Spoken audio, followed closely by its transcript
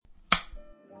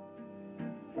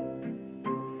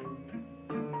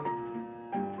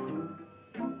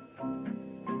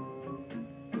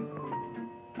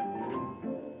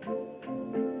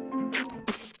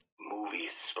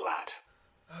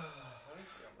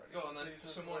Season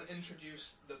of someone the Witch.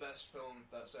 introduce the best film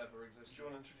that's ever Do existed. you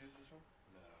want to introduce this one?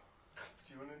 No. Do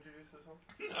you want to introduce this one?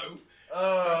 No.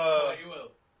 Oh, You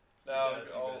will. no, You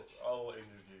dirty bitch. I'll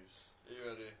introduce. Are you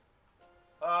ready?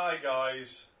 Hi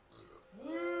guys, Uh,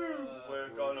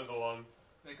 we've got another one.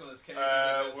 Nicolas Cage.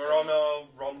 We're on our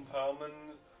Ron Perlman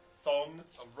thon,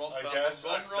 I guess,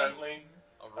 Ron. accidentally.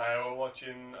 I'm Ron. We're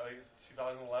watching, I think it's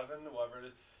 2011, whatever it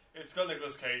is. It's got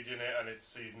Nicolas Cage in it, and it's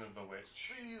Season of the Witch.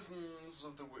 Seasons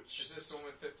of the Witch. Is this the one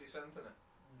with 50 Cent in it?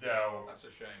 No, That's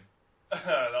a shame.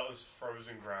 that was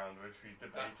Frozen Ground, which we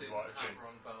That debated didn't watching. have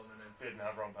Ron Perlman in. Didn't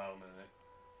have Ron Perlman in it.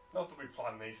 Not that we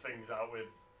plan these things out with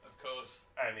Of course.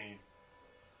 any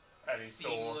Seamless.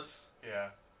 thoughts.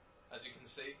 Yeah. As you can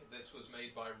see, this was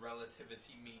made by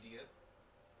Relativity Media.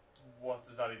 What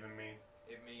does that even mean?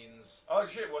 It means... Oh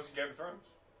shit, watching Game of Thrones.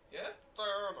 Yeah?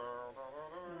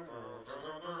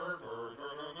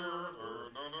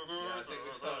 Yeah, I think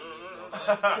we started losing all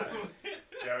that.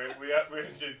 Yeah, we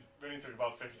only took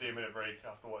about 15-minute break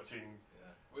after watching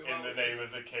In the Name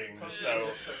of the King. Because So we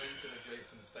were so into the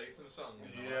Jason Statham song.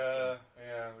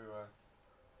 yeah, we were.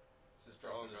 This is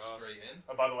dropping us God. straight in.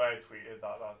 Oh, by the way, I tweeted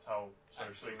that. That's how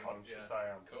socially Excellent, conscious yeah.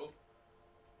 I am. Cool.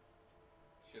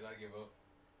 Should I give up?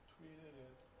 Tweeted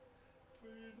it.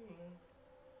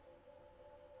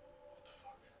 What the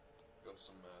fuck? got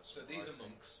some. So these are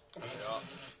monks. Yeah.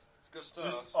 It's a good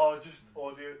start. Just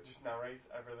audio, just narrate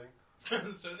everything.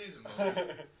 So these are monks.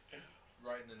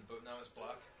 Writing in a book, now it's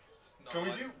black. Not Can we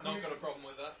not got a problem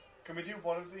with that. Can we do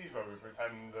one of these where we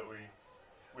pretend that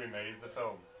we made the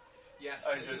film? Yes,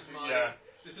 I this just- is my yeah.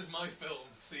 this is my film,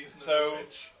 Season of So- the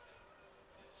Witch.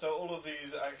 So all of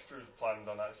these extras planned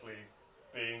on actually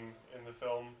being in the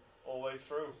film all the way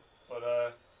through, but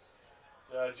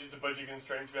due to budget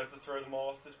constraints, we had to throw them all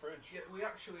off this bridge. Yeah, we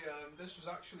actually this was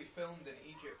actually filmed in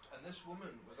Egypt, and this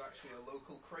woman was actually a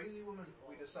local crazy woman.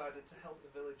 We decided to help the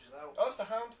villagers out. Oh, it's the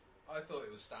Hound. I thought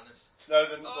it was Stannis. No,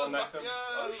 the one next to him. Yeah,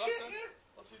 Oh shit! that's it. Yeah.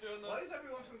 What's he doing Why there? is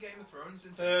everyone from Game of Thrones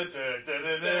into Da, this? da, da,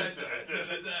 da, da,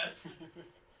 da, da.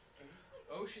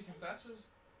 Oh, she confesses.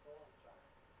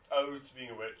 Oh, to being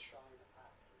a witch.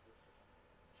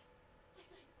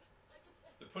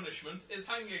 The punishment is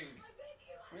hanging.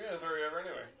 Yeah, they're here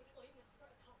anyway.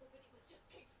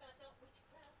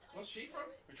 What's she from?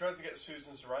 We tried to get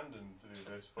Susan Sarandon to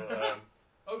do this, but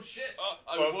Oh shit!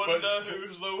 I But- wonder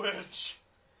who's the witch.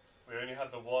 we only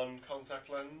had the one contact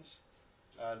lens,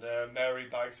 and Mary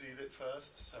Bagsied it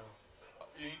first, so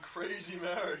You crazy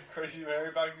Mary. Crazy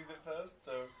Mary Bagsied it first,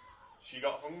 so she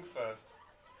got hung first.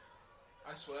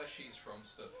 I swear she's from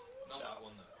stuff. Not Yeah. that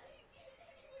one though.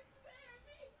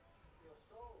 Your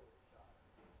soul, child.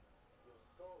 Your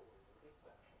soul is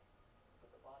special,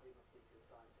 but the body must be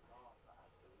consigned to God for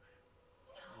absolution.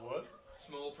 What?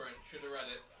 Small print. Should have read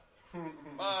it.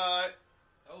 Bye.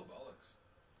 Oh bollocks.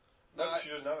 No, she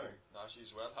doesn't know any. Now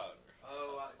she's well hungry.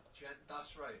 Oh,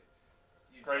 that's right.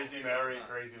 You Crazy told me about Mary, that.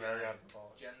 Crazy Mary had the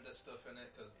balls. Gender stuff in it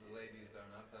because the ladies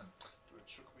don't have them. Do it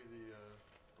chuck me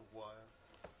the wire?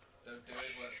 Don't do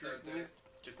it. Don't do it.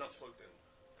 It's not plugged in.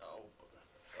 Oh, bugger.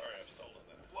 Sorry, I've stolen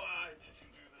it. Why did you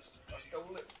do this? I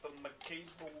stole it from my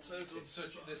cable.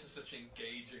 This is such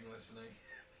engaging listening.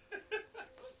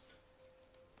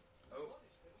 Oh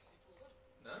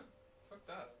no! Fuck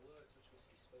that. Words which must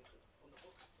be spoken from the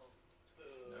books of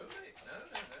No, mate. No.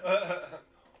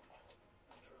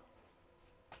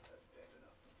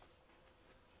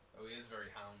 Oh, he is very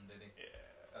hound, isn't he?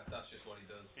 Yeah. That's just what he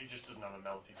does. He just doesn't have a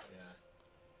melty face. Yeah.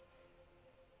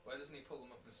 Why doesn't he pull them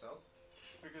up himself?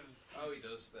 Because Oh, he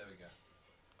does. There we go.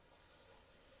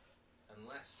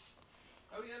 Unless.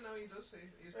 Oh yeah, no, he does.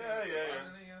 He's Yeah, doing yeah, fine, yeah.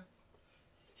 isn't he? Yeah.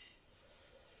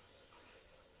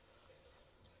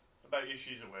 I bet you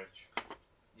she's a witch.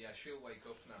 Yeah, she'll wake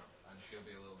up now, and she'll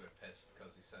be a little bit pissed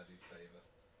because he said he'd save her.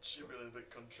 She'll be a little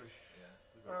bit country. Yeah.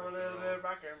 I'm a little bit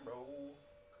rock and roll.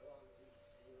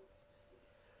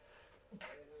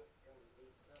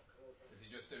 Is he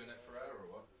just doing it for her or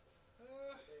what?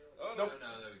 Oh Nope. No,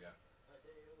 there we go.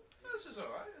 This is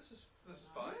alright. This is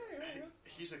fine.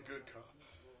 He's a good cop.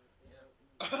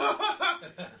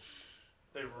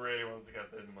 They really want to get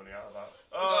the money out of that.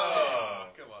 Oh,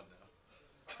 come on now.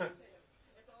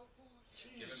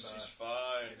 Give him She's birth.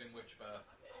 fine. Give him witch birth.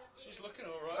 She's looking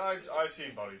alright. I've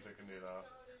seen bodies that can do that.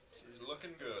 She's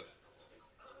looking good.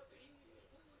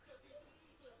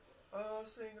 Oh,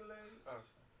 single lady. Oh.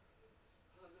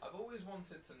 I've always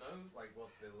wanted to know like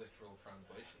what the literal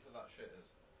translation to that shit is.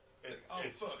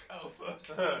 It's fuck. Oh fuck.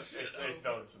 it's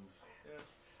nonsense. Yeah.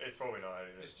 It's probably not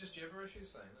anything. It's just gibberish he's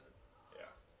saying, isn't it?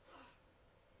 Yeah.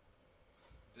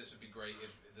 This would be great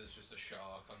if there's just a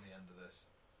shark on the end of this.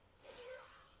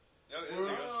 Oh, here we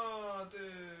go. Oh,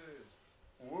 dude.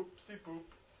 boop.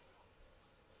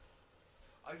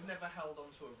 I've never held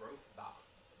onto a rope that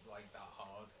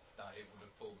hard that it would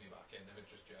have pulled me back in if it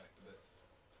just jerked a bit.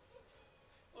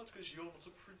 Well, it's because you're not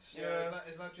a priest. Yeah.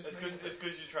 Is that just It's me?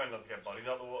 because you're trying not to get bodies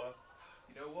out of the water.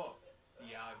 You know what?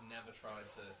 Yeah, I've never tried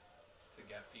to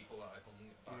get people that I hung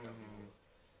back out of the water.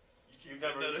 You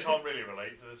can't really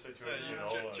relate to the situation, you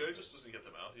know. Joe just doesn't get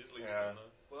them out. He just leaves Yeah. them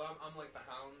there. Well, I'm like the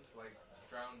hound. Like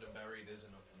drowned and buried is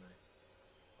enough for me.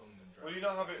 Hung and drowned. Will you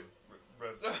not have it?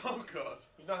 Oh God.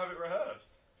 You not have it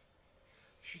rehearsed?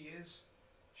 She is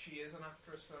an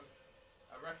actress. Then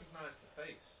I recognise the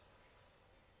face.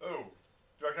 Oh,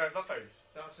 do you recognise that face?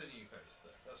 That's a new face.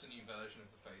 That's a new version of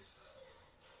the face.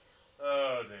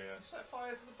 Oh dear. You set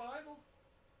fire to the Bible.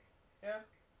 Yeah.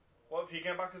 What if he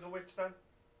came back as a witch then?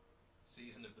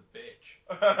 Season of the bitch.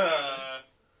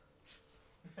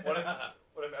 What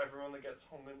if everyone that gets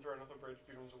hung under another bridge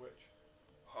becomes a witch?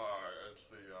 Hi, it's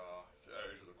the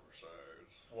age of the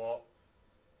Crusades. What?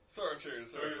 13.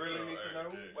 Do we really need to know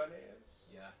when it is?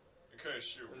 Yeah. In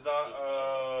case you. Is that?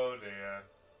 Oh dear.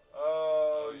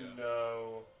 Oh, Oh, yeah.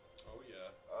 no. Oh yeah.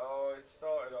 Oh, it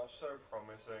started off so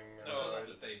promising. No, that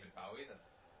was David Bowie then.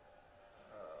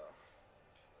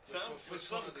 Time for Which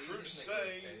some one of these is Nicolas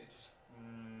crusades.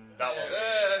 That one.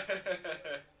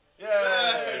 Yay!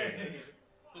 Yay!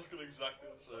 Looking exactly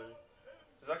the same.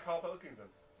 Is that Carl Pilkington?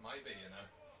 Might be, you know.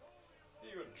 He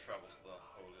wouldn't travel to the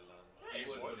Holy Land. He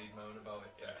would, but he'd moan about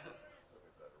it. Yeah.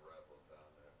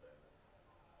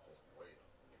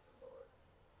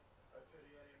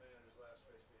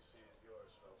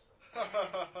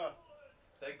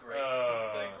 They're great.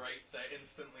 They're great. They're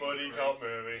instantly Buddy great. cop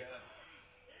movie. Yeah.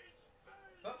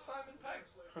 Is that Simon Pegg?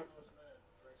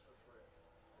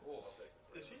 Oh.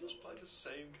 Is he just playing the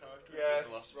same character? Yes.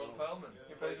 In the last Ron film? Perlman.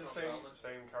 He plays the Ron Perlman.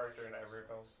 same character in every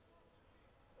film.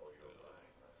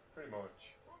 Pretty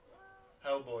much.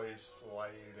 Hellboy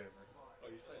slayed everything. Oh,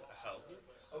 he's playing Hellboy?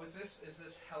 Oh, is this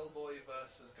Hellboy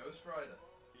versus Ghost Rider?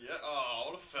 Yeah.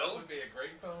 Oh, what a That film! would be a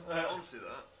great film. I want to see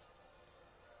that.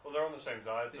 Well, they're on the same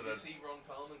side, Did so you they're... see Ron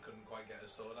Perlman couldn't quite get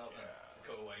his sword out there? Yeah.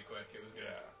 Cut away quick. It was good.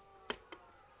 Yeah.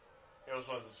 He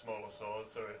also has a smaller sword,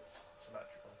 so it's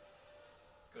symmetrical.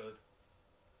 Good.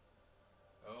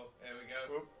 Oh, here we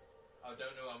go. Oop. I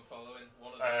don't know who I'm following.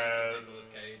 One of these is Nicolas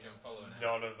Cage. I'm following him.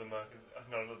 None of them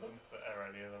are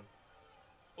any of them.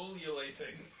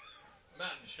 Ululating.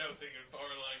 Man shouting in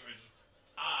foreign language.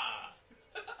 Ah!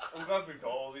 I'm glad we've got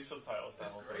all these subtitles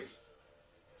now. That's great.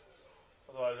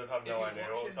 Otherwise, I'd have no idea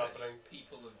what was happening.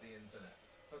 People of the internet.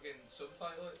 Fucking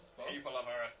subtitle it. Boss. People of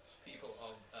Earth. People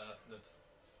of Earthnet.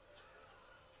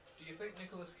 Do you think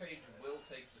Nicolas Cage will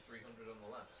take the 300 on the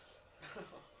left?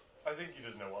 I think he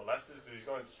doesn't know what left is because he's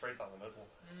going straight down the middle.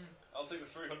 I'll take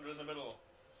the 300 in the middle.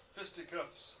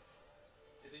 Fisticuffs.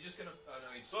 Is he just gonna... Oh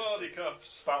no, he's... Swordy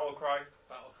cuffs. Battle cry.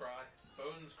 Battle cry.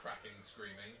 Bones cracking,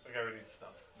 screaming. Okay, we need to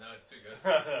stop. No, it's too good.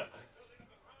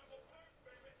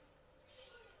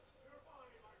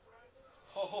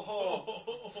 Ho ho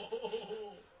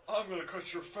ho! I'm gonna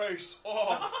cut your face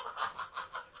off!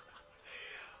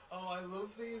 Oh, I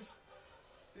love these.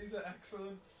 These are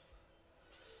excellent.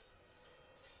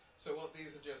 So what,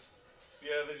 these are just...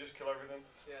 Yeah, they just kill everything.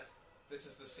 Yeah. This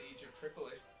is the siege of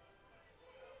Tripoli.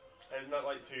 Isn't that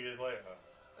like 2 years later?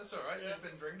 That's alright, Yeah.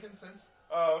 they've been drinking since.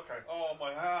 Oh, okay. Oh,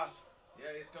 my hat!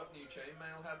 Yeah, he's got new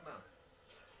chainmail head now.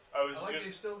 I was I like just...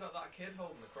 they've still got that kid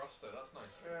holding the cross though, that's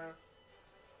nice. Yeah.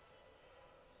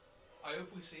 I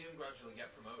hope we see him gradually get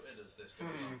promoted as this goes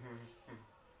on.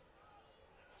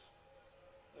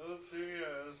 Another 2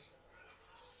 years.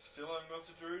 Still haven't got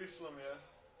to Jerusalem yet.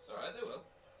 It's alright, they will.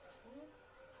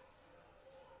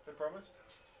 They promised?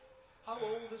 How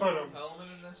old is But, Ron Perlman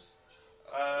in this?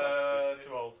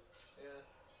 Too old. Yeah.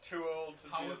 Too old to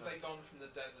How do have that. they gone from the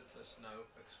desert to snow?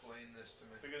 Explain this to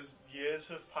me. Because years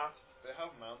have passed. They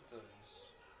have mountains.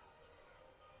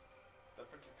 They're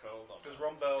pretty cold on Because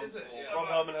that. Is it? Yeah. Ron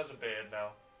Perlman has a beard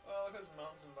now. Oh, look, there's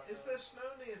mountains back Is there. there snow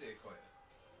near the equator?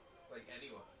 Like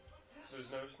anywhere?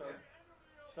 There's no snow.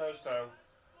 Yeah. Snow.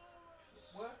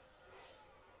 Where?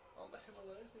 On the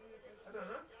Himalayas, maybe? I don't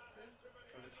know.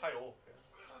 Because it's high up.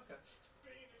 Yeah. Okay.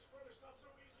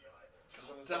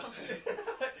 Damn it.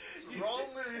 What's wrong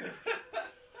with you?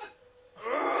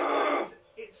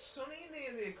 It's sunny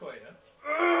near the equator.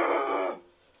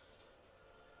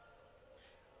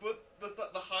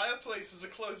 But the higher places are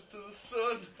closer to the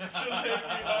sun. Shouldn't it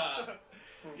be hotter?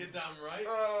 You're damn right.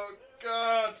 Oh,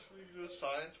 God. We do a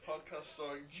science podcast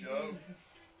starring Joe.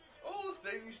 All the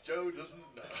things Joe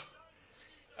doesn't know.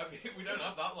 I mean, we don't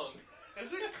have that long.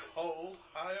 Is it cold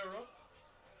higher up?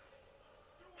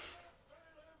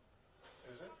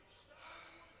 Is it?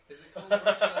 Is it cold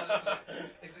much less?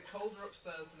 Is Is it colder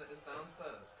upstairs than it is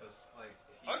downstairs? Because like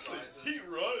heat Actually, rises. heat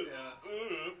rise. Yeah.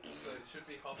 So it should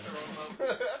be hotter on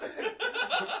that.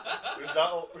 Is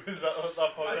that what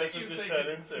that I podcast think would just turn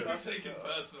into? You've taken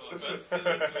personal offence to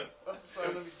this one. That's the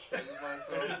sign of me killing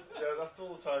myself. That's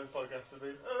all the Science podcast have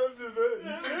been.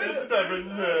 It's never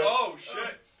no. Oh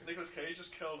shit! Nicolas Cage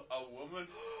just killed a woman.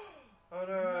 Oh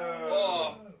no.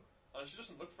 Oh. And she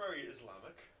doesn't look very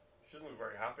Islamic. She doesn't look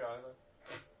very happy either.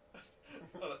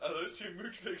 Are those two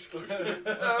mutually exclusive?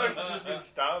 No, she's just been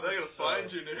stabbed. They're gonna find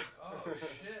you, Nick. Oh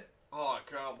shit! Oh, I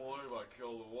can't believe I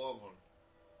killed a woman.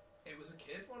 It was a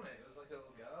kid, wasn't it? It was like a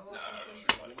little girl or No, something. she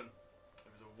was a woman. It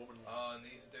was a woman. Oh, and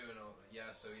he's doing all.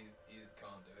 Yeah, so he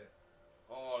can't do it.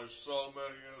 Oh, there's so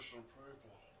many innocent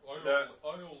people. I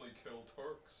only kill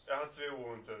Turks. It had to be a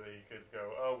woman so that he could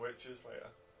go, oh, witches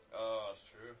later. Oh, that's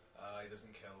true. He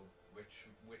doesn't kill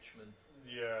Witchman.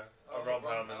 Yeah. Oh, Rob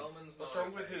Ron Hellman. Hellman's What's not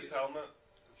wrong with okay his either. helmet?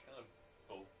 It's kind of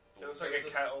bull. It looks like a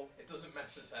kettle. It doesn't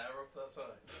mess his hair up, that's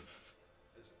why.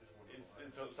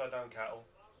 It's an upside down kettle.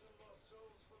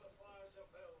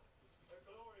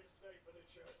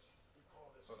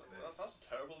 Fuck this. That's a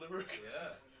terrible limerick.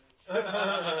 Yeah.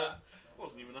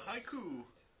 Wasn't even a haiku.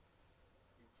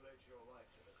 You pledge your life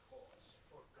to the cause.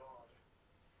 For God,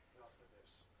 not for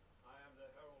this. I am the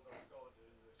herald of God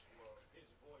in this world. His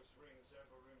voice rings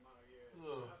ever in my ears.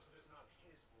 Ugh. Perhaps it is not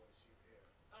his voice you hear.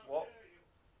 How What? dare you?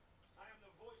 I am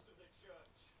the voice of the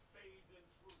church, bathed in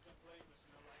truth and blameless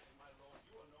in the light of my Lord.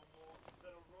 You are no more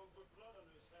than a rogue with blood on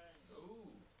his hands. Ooh.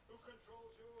 Who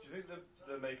controls you? Do you think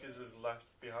the makers of Left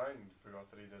Behind forgot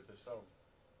that he did this film?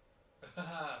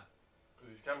 Because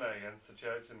he's kind of against the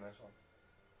church in this one.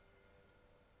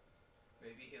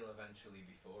 Maybe he'll eventually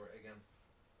be for it again.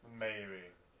 Maybe.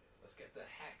 Let's get the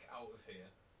heck out of here.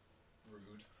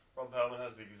 Rude. Rob Hellman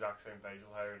has the exact same facial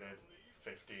hair he did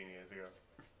 15 years ago.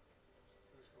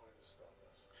 Who's going to stop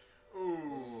us?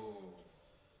 Ooh.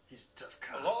 He's a tough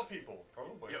A lot of people,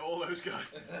 probably. Yeah, all those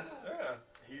guys. Yeah.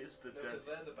 He is the Because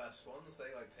dead. they're the best ones. They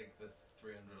like take the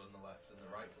 300 on the left and the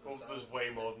right to Well, themselves. there's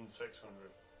way more than 600.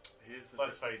 He is the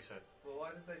Let's face it. Well,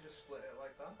 why did they just split it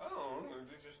like that? I don't know.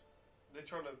 They're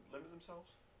trying to limit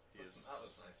themselves. He is That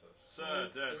was nicer. so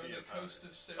They're dirty. on the coast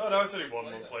of Syria. Oh no, it's only 1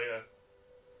 month later.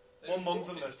 They're 1 month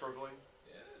and walking. they're struggling.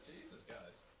 Yeah, Jesus,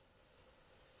 guys.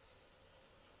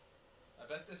 I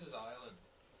bet this is Ireland.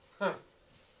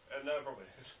 And no, it probably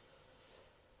is.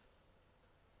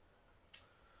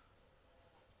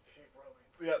 Sheep roaming.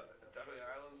 Yep, definitely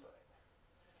Ireland.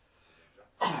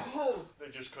 They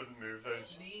just couldn't move those.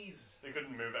 Sneeze. They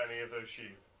couldn't move any of those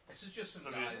sheep. This is just some So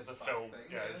guy's it's a back film. thing.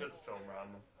 Yeah, it's just a film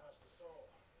random. Past the soul.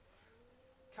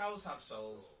 Cows have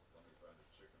souls.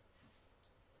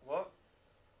 What?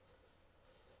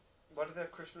 Why do they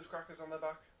have Christmas crackers on their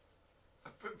back?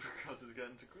 Because it's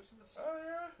getting to Christmas. Oh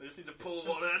yeah. They just need to pull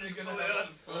one in. You're gonna have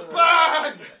some fun.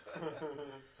 Bang!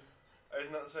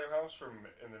 Isn't that the same house from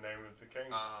In the Name of the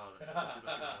King? Ah, that's the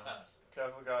house.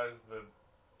 Careful, guys. The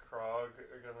Krog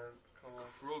are gonna come up.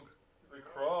 Krug. The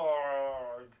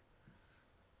Krog.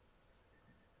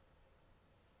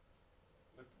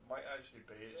 It might actually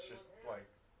be. It's just like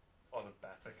on a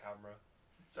better camera,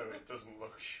 so it doesn't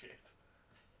look shit.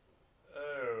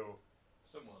 Oh.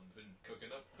 Someone's been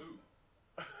cooking up poo.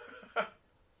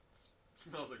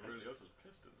 Smells like really Otis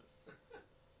pissed in this.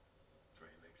 That's where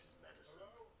he makes his medicine.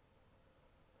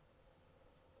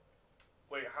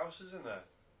 Wait, house is in there.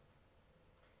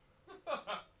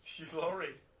 Hugh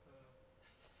Laurie.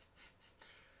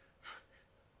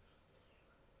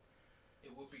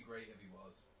 It would be great if he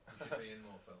was. He should be in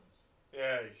more films.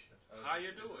 Yeah, he should. Oh, How is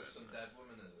you this- doing? Is this some dead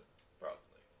woman, is it?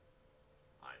 Probably.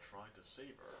 I tried to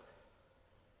save her.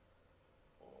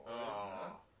 Or,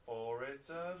 Oh. or it's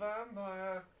a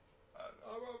vampire.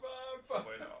 I'm a vampire.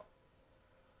 Wait, no.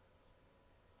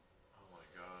 Oh my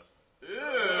god.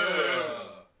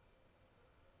 Ew!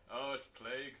 Oh, it's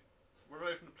plague. We're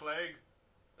away from the plague.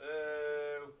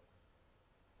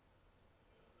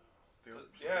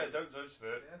 Yeah, don't touch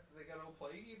that. Yeah, they got all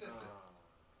plaguey, didn't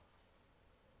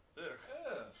they? Ugh.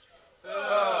 Yeah.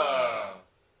 Ah.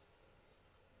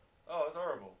 Oh, it's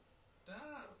horrible. Damn,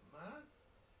 man.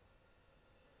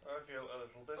 I feel a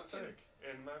little bit Fucking- sick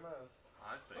in my mouth.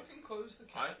 Fucking close the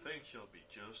I can. think she'll be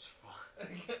just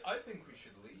fine. I think we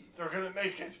should leave. They're gonna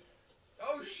make it.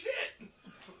 Oh shit!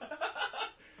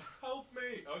 Help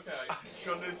me! Okay.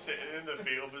 Shonda's sitting in the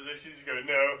fetal position. She's going,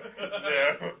 no,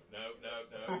 no. No.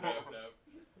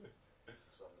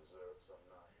 Some deserve it, some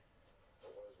not.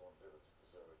 Boys won't do it to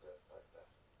deserve a death like that.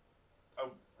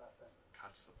 Oh. Nothing.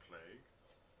 Catch the plague.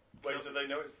 Wait, so they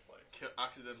know it's the plague?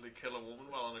 Accidentally kill a woman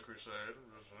while on a crusade.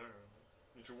 I'm just saying.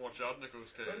 You should watch out, Nicolas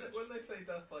Cage. When they say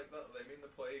death like that, they mean the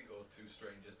plague or two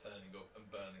strangers turning up and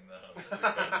burning the house?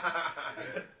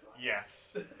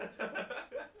 Yes.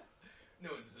 No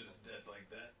one deserves death like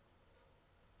that.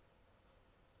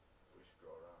 We should go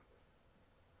around it.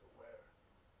 But where?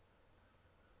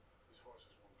 These horses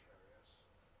won't carry us.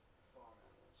 Farm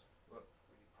animals. What?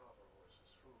 We need proper horses,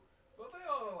 food, Well, they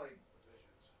are like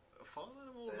provisions. Farm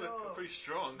animals They are are- pretty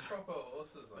strong. proper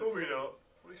horses. Like, Probably not.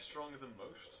 Pretty stronger than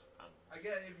most. And I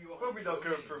get if you want. Probably not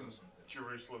going ponies from or something.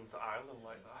 Jerusalem to Ireland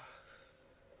like that.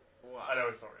 wow. I know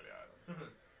it's not really Ireland.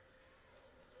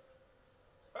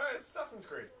 It's Assassin's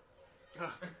Creed.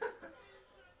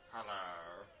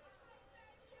 Hello.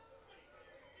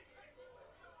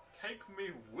 Take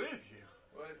me with you.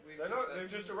 Wait, we've They're not. They've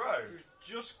just You arrived.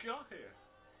 just got here.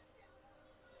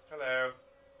 Hello.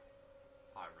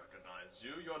 I recognize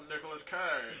you. You're Nicolas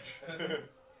Cage.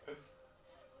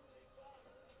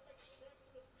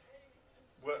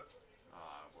 What?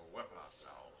 We'll whip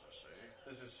ourselves, you see.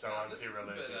 This is so This is a bit,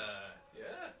 anti-religion.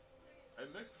 yeah.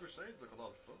 It makes the Crusades look a lot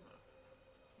of fun.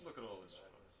 Look at all this fun.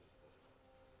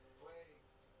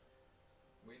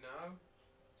 We know.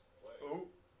 Oh,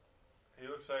 he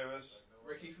looks famous.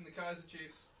 Ricky from the Kaiser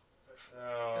Chiefs.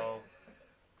 No,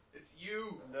 It's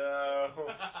you. no.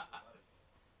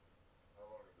 How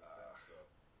long has it been, so?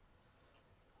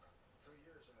 3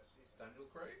 years in a season. Daniel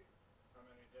Craig. How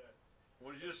many dead?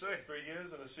 What did you say? 3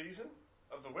 years and a season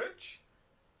of The Witch.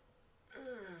 My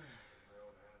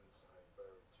own hands, I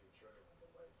buried 2 children in the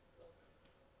lake.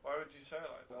 Why would you say it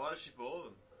like that? Why did she bore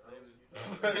them?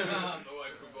 I'm the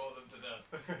wife who bore them to death.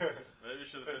 Maybe it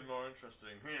should have been more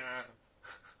interesting. Yeah.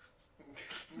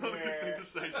 It's not a good thing to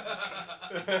say.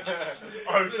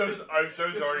 I'm so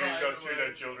Just sorry right you've got 2 away.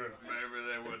 dead children. Maybe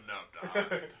they wouldn't have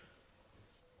died.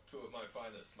 Two of my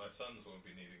finest. My sons won't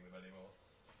be needing them anymore.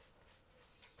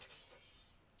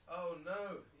 Oh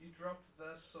no! You dropped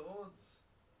their swords.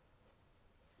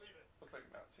 Looks like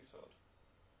a Nazi sword.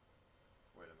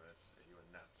 Wait a minute. Are you a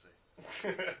Nazi?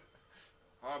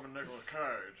 I'm a Nicolas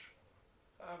Cage.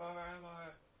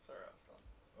 Sorry, Aslan.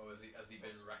 Oh, has he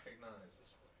been recognised?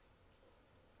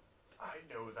 I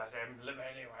know that emblem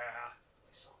anywhere.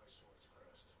 I saw my swords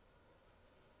crossed.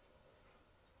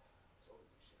 Told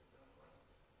you we should have done around.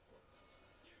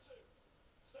 You two,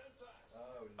 stand fast.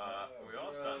 Oh no! We are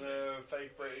Oh standing. no,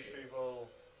 fake British people.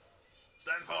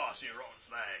 Stand fast, you rotten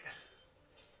slag.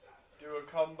 Do a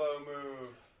combo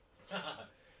move.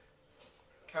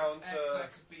 Counter.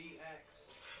 XXBX.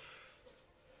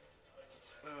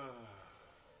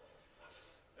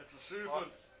 It's a super.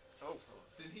 Oh.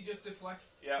 Did he just deflect?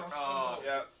 Yeah. crossbow bolts?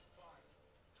 Yeah.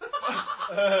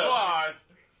 Fine.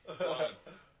 Fine.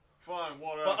 Fine,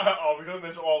 whatever. Oh, we've done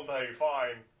this all day,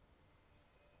 fine.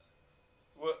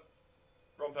 What?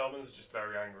 Ron Perlman's just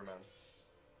very angry, man.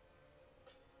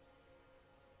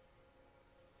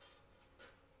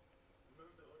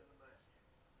 Remove the hood and the mask.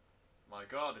 My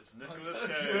God, it's Nicolas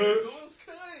Cage. Cage. Nicolas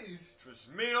Cage. It was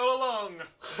me all along.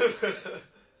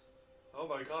 Oh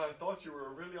my god, I thought you were a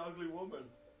really ugly woman.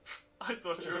 I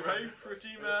thought you were a very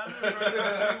pretty man and a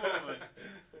very pretty woman.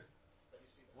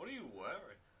 What are you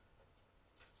wearing?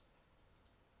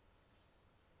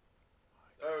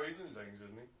 Oh, he's in things,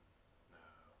 isn't he? No.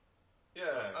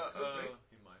 Yeah. could be.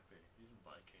 He might be. He's in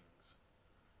Vikings.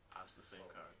 As the same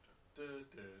character.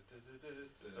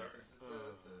 Sorry.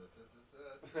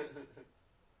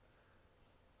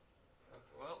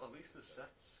 Well, at least the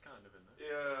set's kind of in there.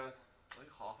 Yeah. I think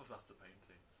half of that's a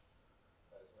painting.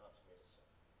 That is not for me to say.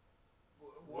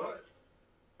 What?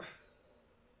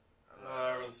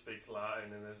 Everyone speaks Latin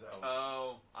in this album.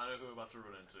 Oh, I know who we're about to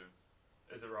run into.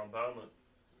 Is it Ron Perlman?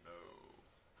 No.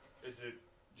 Is it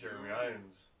Jeremy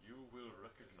Irons? You will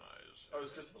recognize. Oh,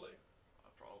 it's Christopher Lee.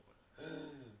 Probably.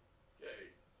 Yay.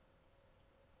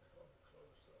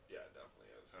 Yeah, it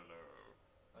definitely is. Hello.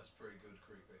 That's pretty good,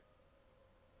 creepy.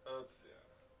 Oh, it's, yeah.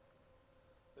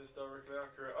 Historically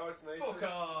accurate. Oh, it's Nathan. Fuck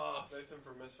off! Nathan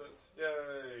from Misfits.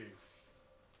 Yay.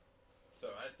 So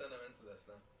I then I'm into this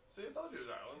then. See, I told you it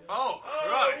was Ireland. Oh,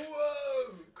 Christ!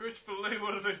 Whoa! Christopher Lee,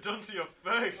 what have they done to your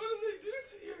face? What did they do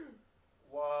to you?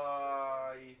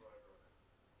 Why?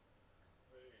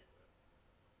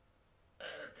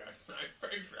 That's my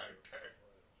face right there.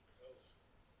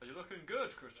 Are you looking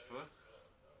good, Christopher?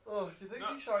 Oh, do you think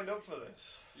No. he signed up for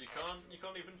this? You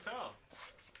can't even tell.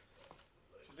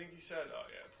 Do you think he said, oh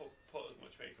yeah, put as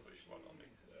much makeup as you want on me?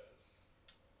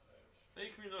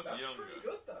 Make me look That's younger. pretty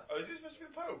good, that. Oh, is he supposed to be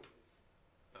the Pope?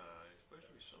 He's supposed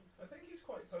to be something. I think he's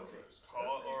quite pokey.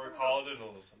 Or a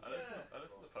cardinal or something? I don't, Yeah. think, I don't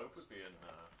think the Pope would be in.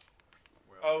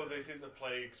 Oh, they think the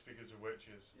plague's because of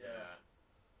witches. Yeah.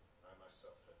 I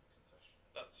myself have a confession.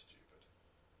 That's stupid.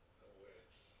 The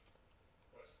witch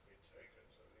must be taken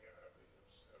to the Abbey of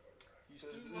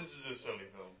This is a silly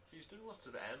film. He's doing lots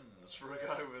of M's for a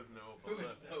guy with no Who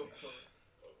bullet. would know?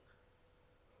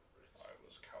 I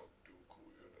was Count Dooku,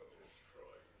 you know.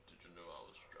 Did you know I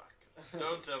was Dracula?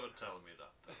 Don't ever tell me that.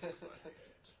 Thomas, I hate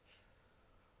it.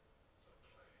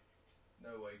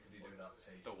 No way could he do that,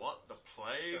 Pete. The what? The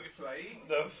plague? The plague?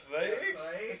 The fake? The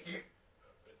plague?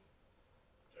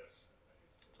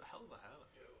 It's a hell of a hair.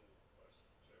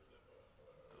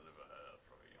 Deliver her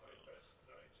from evil.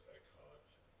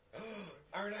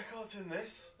 Aaron Eckhart's in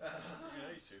this. Yeah,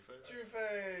 he's Two-Face.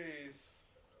 Two-Face.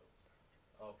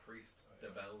 Our priest, De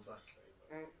Belzac.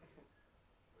 Mm.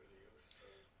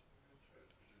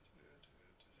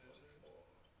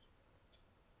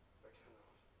 I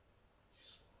cannot. You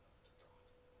swore an oath to God.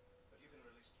 Have you been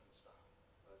released from the spell?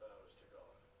 My vow is to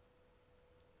God.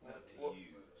 Not to What-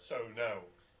 you. So no.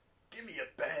 Give me a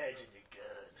badge and your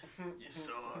gun. Your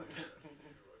sword.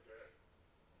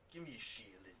 Give me your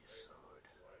shield and your sword.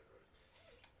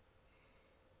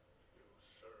 You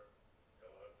serve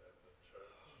God and the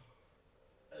church.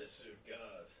 I serve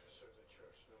God. I serve the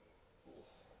church no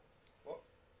more.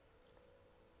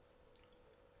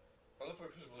 I love how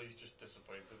Chris Willis just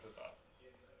disappointed with that.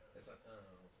 It's like,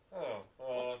 Oh,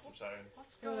 that's upsetting.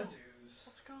 What's going on? dues.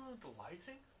 What's going on with the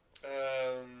lighting?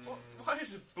 Why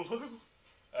is it blue?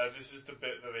 This is the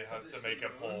bit that they had Is to it make a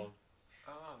the porn.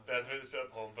 Ah. They had to make this bit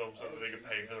of porn film so that they could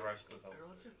pay for the rest of the It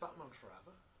reminds me of Batman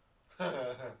Forever.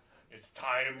 film. It's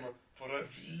time for a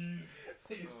feast.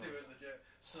 He's doing the joke.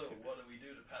 So, what do we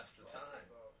do to pass the time?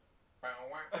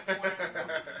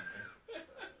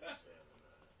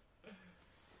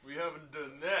 We haven't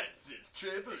done that since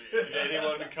Tripoli.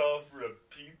 Anyone call for a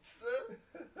pizza?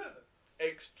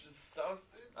 Extra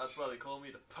sausage? That's why they call me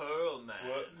the Pearl Man.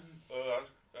 What? Oh,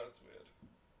 that's weird.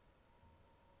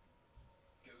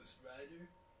 Ghost Rider?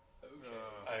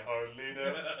 Okay. I hardly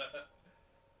know.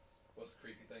 What's the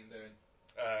creepy thing doing?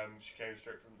 She came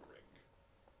straight from the ring.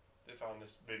 They found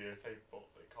this videotape, but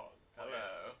they can't.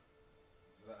 Hello.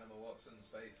 Is that Emma Watson's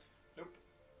face? Nope.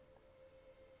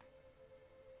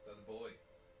 Is that a boy?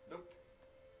 Nope.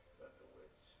 That the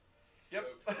witch. Yep.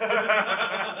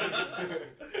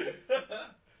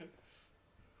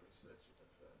 Priest, let you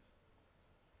confess.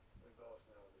 We both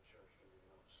know the church can be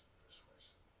most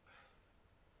persuasive.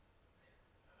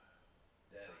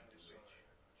 Daddy I am the sorry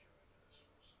witch. I put you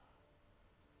into this false vow.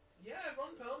 Yeah,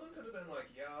 Ron Perlman could have been like,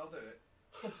 yeah, I'll do it.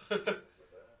 With that,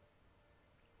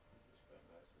 you spend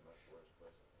nights in much worse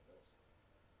places than this.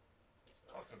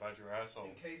 Talking about your asshole.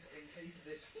 In case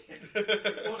this...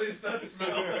 What is that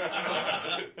smell?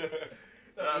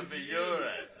 That'd be your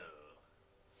asshole.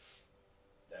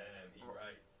 Damn, he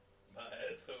right. My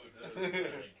asshole does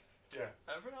stink.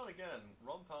 Every now and again,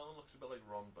 Ron Perlman looks a bit like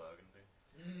Ron Burgundy.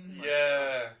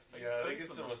 Yeah, Like, I think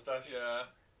it's the mustache. Yeah.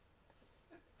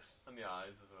 And the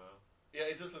eyes as well. Yeah,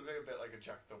 it does look like a bit like a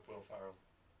jacked up Will Ferrell.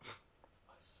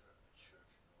 I serve the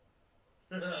church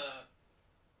no more.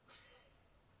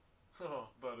 Oh,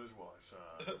 that is why, sir.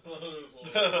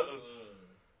 Did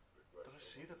I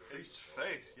see the priest's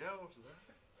face? Yeah, I was there.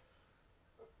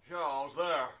 Yeah, I was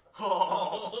there.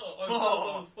 I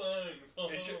saw those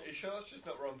things. You sure that's just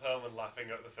not Ron Perlman laughing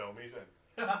at the film he's in?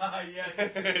 Yeah,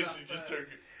 He just took.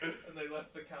 and they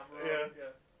left the camera Yeah. on.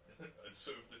 Yeah. I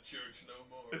serve the church no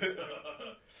more.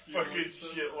 You Fucking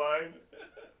monster. shit line.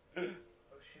 Oh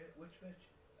shit, which bitch?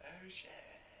 Oh shit.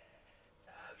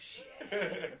 Oh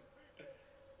shit.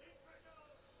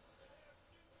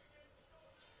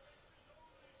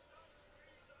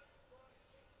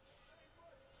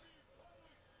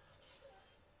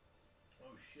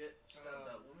 Oh shit, stabbed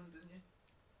that woman, didn't you?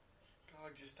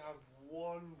 God, you stabbed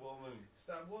one woman.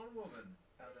 Stab one woman,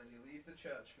 and then you leave the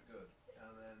church for good,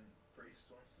 and then priest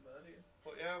wants to murder you.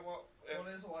 But yeah, what? What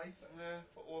is life? Yeah,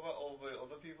 but what about all the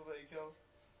other people that he killed?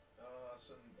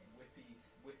 Some whippy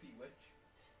witch.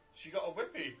 She got a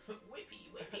whippy. Whippy.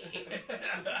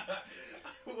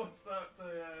 What's that?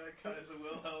 The Kaiser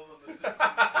Wilhelm on the Simpsons.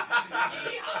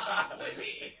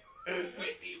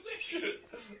 Whippy.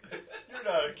 You're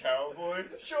not a cowboy.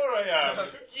 Sure I am.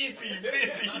 Yippee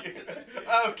whippy.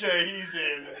 Okay, he's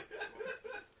in.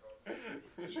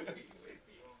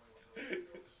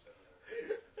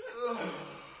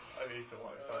 I need to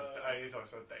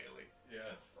watch that daily.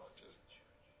 Yes. It's just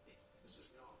This is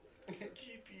not.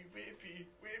 yippee whippy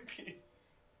whippy.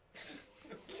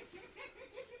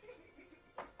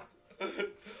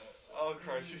 Oh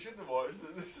Christ, you shouldn't have watched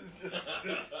it.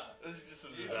 This is just a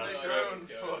disaster.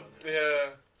 Fun.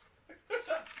 Yeah.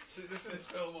 See, This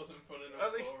film wasn't fun enough.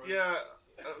 at least, for us. yeah.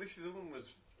 At least the other one was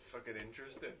fucking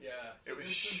interesting. Yeah. It was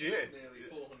Distance shit. is nearly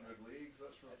 400 leagues.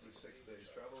 That's roughly 6 days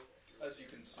travel. As you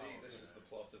can see, this is the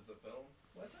plot of the film.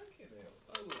 Well, thank you, Neil.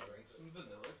 I will drink some. some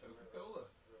vanilla Coca-Cola.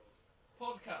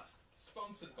 Podcast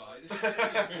sponsored by the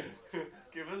Shady.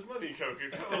 Give us money,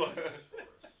 Coca-Cola.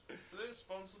 So it's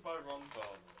sponsored by Ron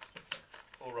Perlman.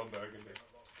 Or Ron Burgundy.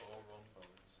 Or Ron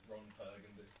Perlman. Ron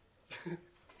Burgundy.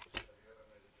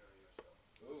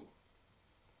 Ooh.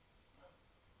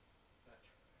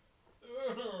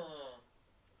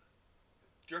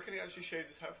 Do you reckon he actually shaved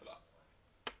his head for that?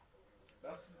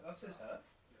 That's his hair.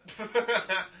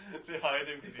 They hired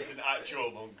him because he's an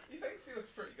actual monk. He thinks he looks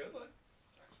pretty good, like.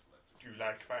 Do you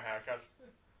like my haircut?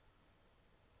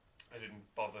 I didn't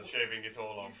bother shaving it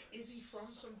all off. Is he from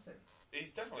something? He's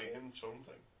definitely in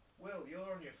something. Will, you're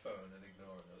on your phone and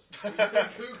ignoring us.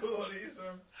 Google what he's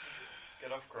from. Get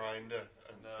off Grindr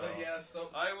and No. stuff. Yeah, stop.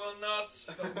 I will not.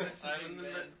 Stop I'm messaging in the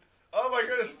men. Oh my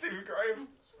goodness, Stephen Graham.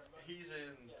 He's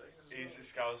in things. He's the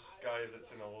Scouse guy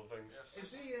that's in all the things. Is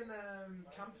he in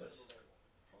Campus?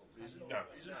 No.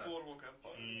 He's in Boardwalk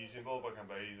Empire. He's in Boardwalk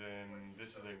Empire. He's in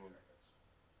This Is England.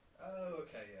 Oh,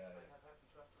 okay, yeah.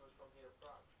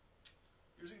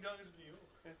 He was in Gangs of New York.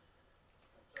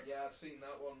 Yeah, I've seen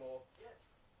that one more. Yes,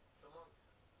 the monks.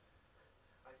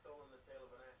 I stole him the tale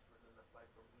of an ass written in the flight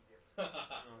from Egypt.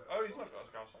 Oh, he's not got a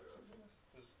Scouse accent in this.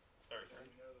 It's very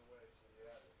strange.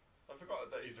 I forgot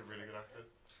that he's a really good actor.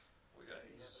 Well, yeah,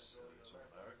 he's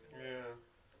American. Yeah.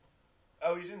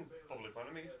 Oh, he's in Public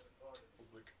Enemies.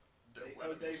 Public.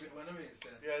 David Wenham is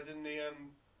Yeah, didn't he,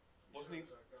 wasn't he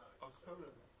Al Capone?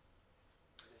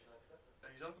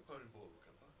 He's Al Capone in Boardwalk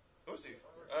Empire. Oh, is he?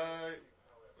 I'm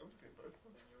looking at both of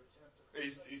them.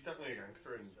 He's definitely a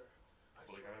gangster in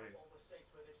Public Enemies. All the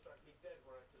states where they struck me dead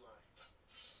were to lie.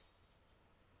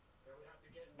 They would have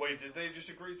to get in. Wait, did they just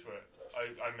agree to it?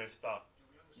 I missed that.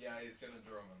 Yeah, he's gonna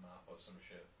draw him a map or some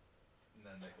shit. And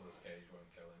then Nicolas Cage won't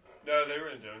kill him. No, they were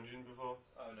in a dungeon before.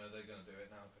 Oh no, they're gonna do it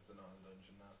now because they're not in the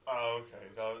dungeon now. Oh, okay.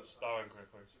 That went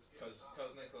quickly. Because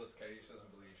Nicolas Cage doesn't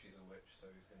believe she's a witch, so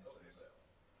he's gonna save her.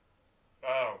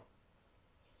 Oh.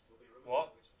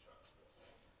 What?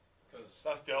 Because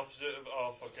That's the opposite of,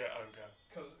 oh, fuck it, I don't care.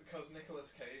 Nicolas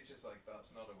Cage is like,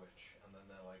 that's not a witch, and then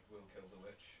they're like, we'll kill the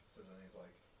witch. So then he's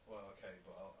like, well, okay,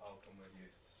 but I'll come with you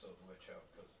to sort the witch out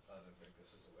because I don't think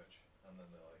this is a witch. And then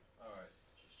they're like, all right.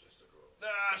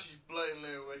 Ah, she's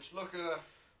blatantly a witch. Look at her.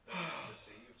 They're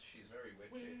deceived. She's very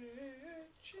witchy.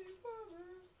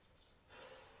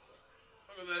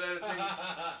 Look at that editing.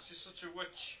 She's such a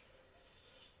witch.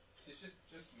 She's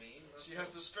just mean. She has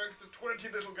the strength of 20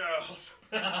 little girls.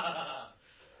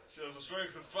 She has the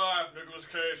strength of 5 Nicolas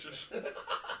Cages.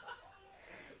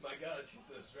 My God, she's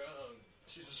so strong.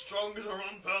 She's as strong as a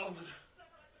Ron Perlman.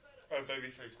 Oh,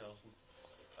 Babyface Nelson.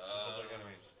 Public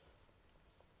Enemies.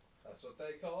 That's what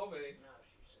they call me. Now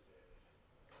she's sedated.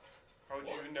 How would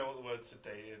you even know what the word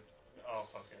sedated? Oh,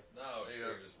 fuck it. No, There you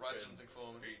go. she was Write been something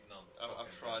for me. beaten on. I've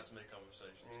fucking tried to make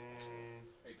conversations.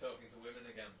 Are you talking to women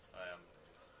again? I am.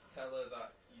 Tell her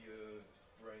that your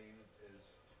brain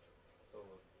is full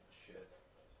of shit.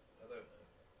 I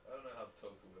don't know how to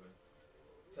talk to women.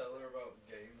 Tell her about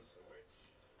games.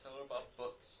 Tell her about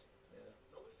butts.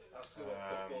 Yeah. Ask her what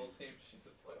football team she's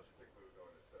a part of.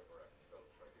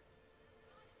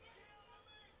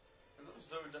 Is that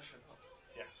Zoe Deschanel?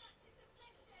 Yes.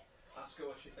 Ask her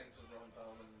what she thinks of Ron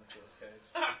Perlman and Nicolas Cage.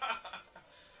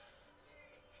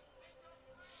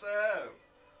 So,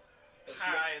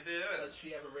 how you doing? Has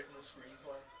she ever written a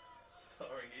screenplay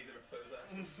starring either of those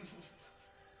actors?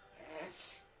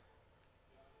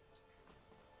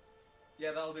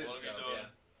 Yeah, that'll do What the have you job, done?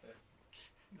 yeah.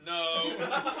 No,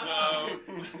 no.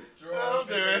 Draw I'll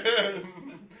do it.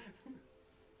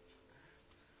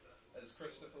 Has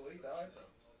Christopher Lee died?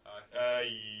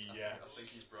 Yes. I think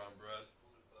he's brown bread.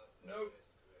 Nope.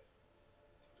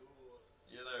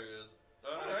 Yeah, there he is.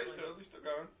 Oh, no, he's still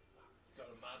going. Got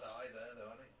a mad eye there, though,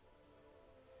 hasn't he?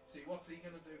 See, what's he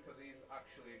going to do? Because he's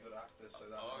actually a good actor, so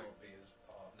that won't be his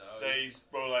part. No, They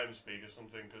won't let him speak or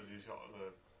something because he's got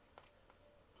the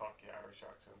cocky Irish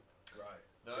accent. Right.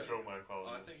 no, Which won't work well.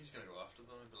 I think he's going to go after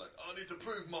them and be like, I need to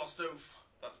prove myself.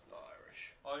 That's not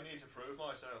Irish. I need to prove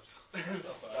myself.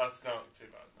 That's not too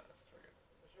bad. No, that's very good.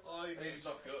 I need He's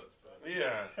not good, but...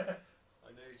 Yeah. I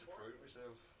need to prove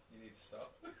myself. You need to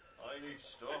stop. I need to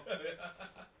stop.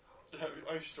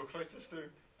 I'm stuck like this,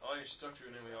 dude. I'm stuck to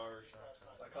an Irish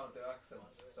accent. I can't do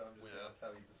accents, so I'm just Yeah. going to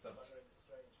tell you to stop.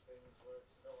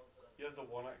 You have the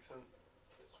one accent.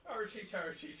 Archie,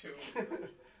 Charity, too.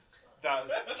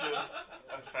 That's just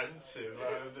offensive.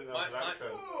 I don't know My- an my-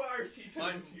 accent. Oh, Archie,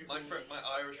 My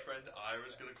Irish friend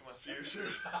Ira's going to come after you soon.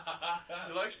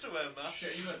 He likes to wear masks.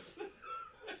 Seamus.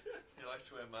 He likes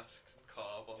to wear masks and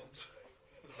car bombs.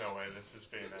 There's no way this is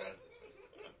being aired.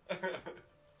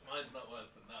 Mine's not worse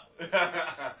than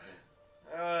that.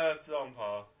 It's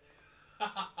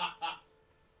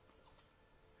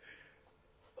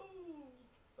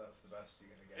best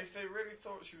you're gonna get. If they really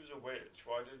thought she was a witch,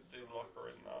 why did they lock her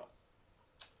in that?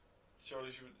 Surely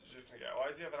she was just gonna get.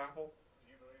 Why does he have an apple? Do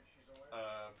you believe she's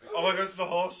aware? Oh my god, it's the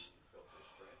horse!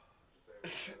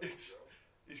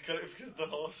 He's got it because of the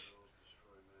horse.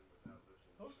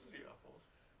 Horses eat apples.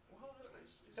 Well,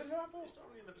 Is it an apple? he's not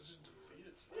really in the position to feed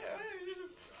it. Yeah,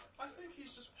 I think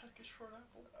he's just peckish for an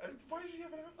apple. why does he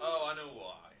have an apple? Oh, I know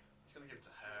why. He's gonna give it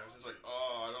to her. He's like,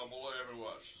 oh, I don't believe in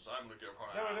witches. I'm gonna give her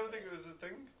an No, I apple. don't think it was a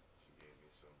thing.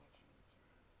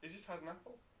 He just had an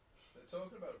apple. They're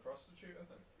talking about a prostitute, I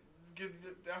think. Give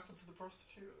the apple to the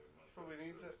prostitute. She probably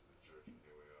needs it.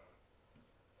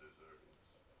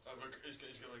 He's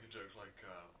gonna make a joke like,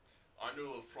 I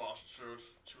knew a prostitute.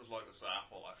 She was like this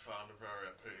apple. I found her very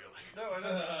appealing. No, I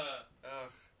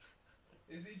don't.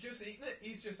 Is he just eating it?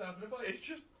 He's just having a bite.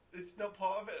 It's not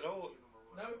part of it at all.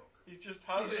 No. He just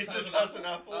has an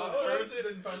apple Oh, and throws I it.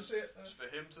 didn't fancy it. Just for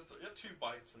him to, he had 2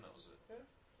 bites and that was it.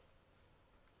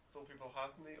 That's all people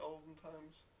had in the olden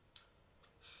times.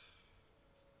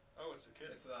 Oh, it's a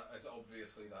kid. It's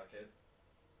obviously that kid.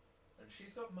 And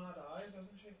she's got mad eyes,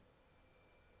 hasn't she?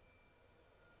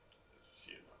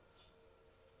 She nuts.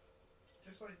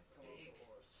 Just like Come on, big, the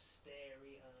horse.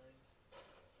 starey eyes.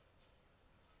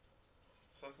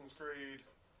 Assassin's Creed.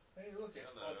 Hey, look,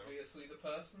 it's Hello. obviously the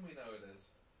person we know it is.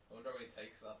 I wonder how he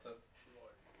takes that to.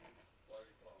 Lloyd, why do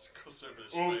you follow? Just cuts over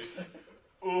his Oops. face.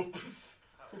 Oops.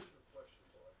 Good question,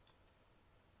 boy.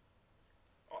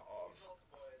 Uh-oh. Salt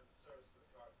boy in service to the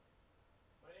car.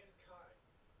 My name is Kai,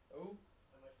 Oh,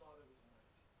 and my father was a knight.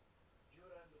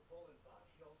 Juran de Polenbach.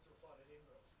 He also fought at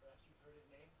Imbros. Perhaps you've heard his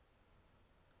name?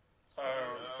 he's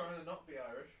trying to not be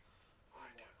Irish. I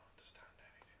don't understand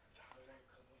anything that's I happening. won't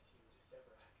come with you to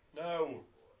Severac. No.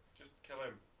 Just kill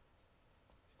him.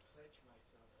 To pledge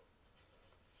myself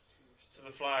to your To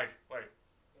the flag. Wait.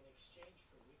 in exchange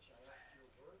for which I ask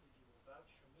your word that you will vouch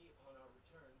for me upon our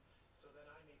return, so that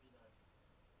I may be knighted.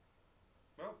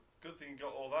 Well, good thing you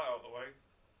got all that out of the way.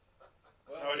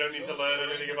 Well, Now I don't it's need to your learn story.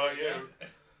 anything about you.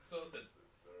 Sorted.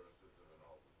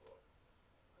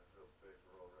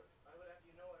 I would have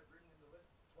you know I've ridden in the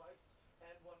lists twice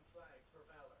and won flags for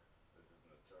valor. This isn't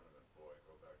a tournament, boy.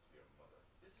 Go back to your mother.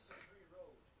 This is a free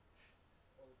road,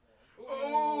 old man.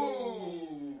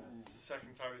 Oh! It's the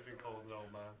second time he's been called an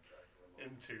old man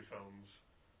in 2 films.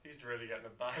 He's really getting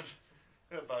a bad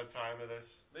time of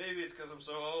this. Maybe it's because I'm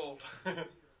so old.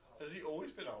 Has he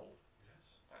always been old?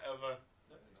 Yes. Ever?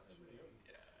 No,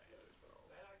 Yeah, he's always been old.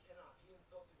 That I cannot. He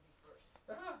insulted me first.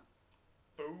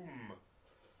 Boom.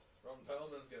 Ron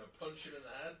Perlman's gonna punch him in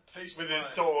the head. Taste With mine. his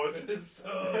sword. With his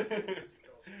sword.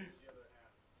 Here's the other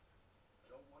half. I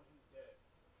don't want him dead.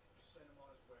 Just send him on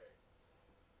his way.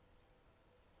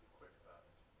 Be quick about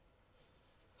it.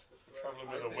 Traveling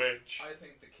I with a think- witch. I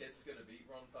think the kid's gonna beat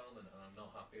Ron Perlman, and I'm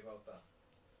not happy about that.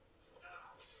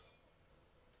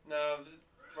 No,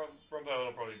 Ron Perlman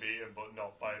will probably beat him, but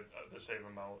not by the same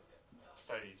amount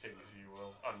that he thinks he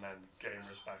will. And then gain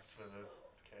respect for the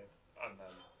kid. And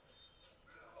then...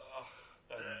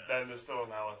 then there's still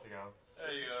an hour to go.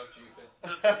 There you go.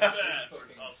 Stupid. Bad for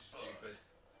Fucking us. stupid.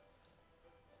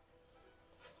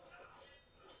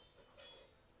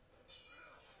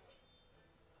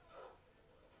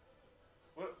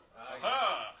 Well,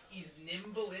 Aha! He's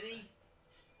nimble, isn't he?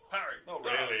 Harry. not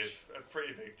dodge. really, it's a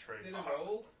pretty big tree. Did a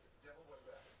roll.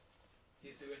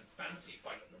 He's doing fancy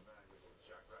fighting.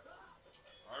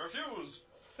 I refuse.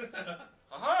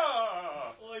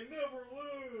 Aha! I never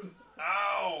lose.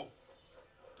 Ow!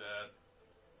 Dead.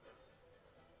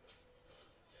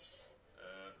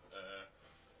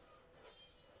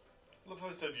 I love how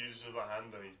instead of using the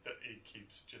hand, and he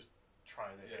keeps just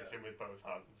trying to hit Yeah. him with both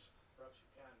hands. Perhaps you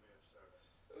can be of service.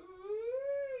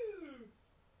 Ooh.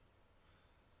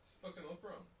 It's fucking up,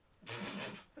 Ron.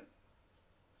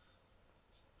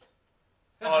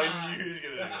 Oh, I knew he was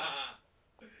going to do that.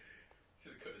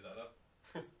 Should have cut his head off.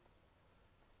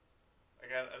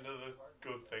 Again, another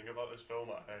good thing about this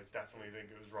film, I definitely think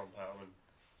it was Ron Perlman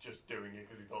just doing it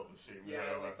because he thought the scene was Yeah,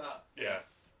 over. like that. Yeah.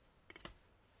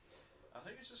 I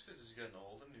think it's just because he's getting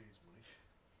old and he needs money.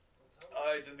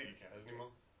 I don't think he cares anymore.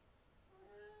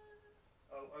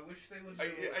 Oh, I wish they would.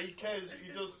 He cares. He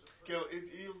does. He'll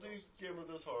do Guillermo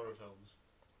does horror films.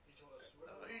 He told us where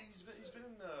He's been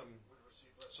in would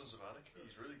receive Sons of Anarchy.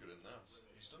 He's really good in that.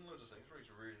 He's done loads of things where he's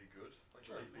really good, like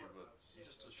lately, but he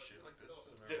just does shit like this.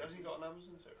 Has he got an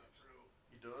Amazon series?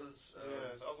 He does.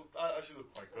 Yeah, that actually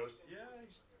looked quite good. Yeah,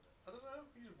 he's. I don't know.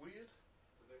 He's weird.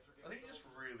 Did they forget I think he just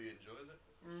really enjoys it.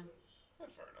 Yeah,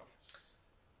 fair enough.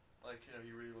 Like, you know, he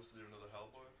really wants to do another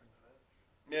Hellboy thing.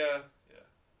 Yeah, yeah.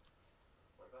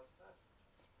 What about that?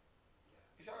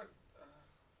 He's had. A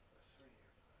 3-year pledge.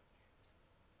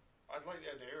 I I'd like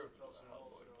the idea of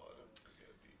Hellboy, but I don't think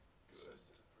it'd be good. Says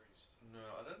to the priest. No,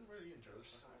 I didn't really enjoy the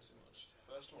second one too much. The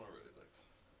first one I really liked.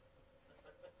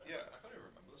 Yeah, I can't even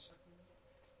remember the second one.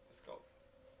 it's got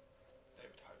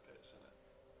David Hyde Pierce in it.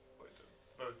 Wait,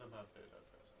 both of them have David Hyde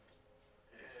Pierce in it.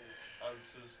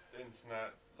 Answers the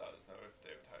internet. Let us know if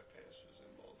David Hyde Pierce was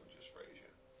in more than just Frasier.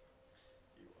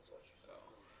 He was. So.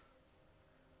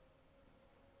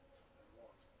 And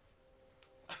warmth.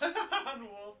 And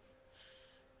warmth.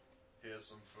 Here's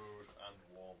some food and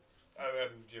warmth. Oh,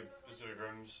 Pacific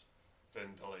Rim's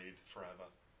been delayed forever.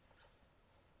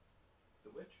 The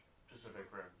Witch? Pacific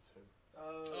Rim 2.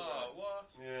 Oh, what?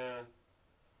 Yeah.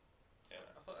 Yeah.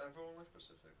 I thought everyone liked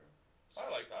Pacific Rim. I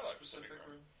like Pacific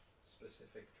Rim.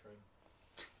 Specific trim.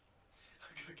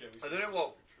 I don't know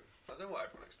what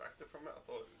everyone expected from it. I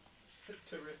thought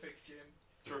Terrific Jim.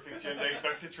 Terrific Jim. They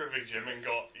expected Terrific Jim and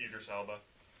got Idris Elba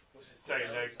saying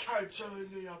they're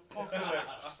cancelling the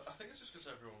apocalypse. I think it's just because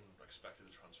everyone expected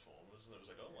the Transformers and it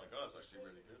was like, oh my god, it's actually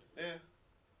really good. Yeah.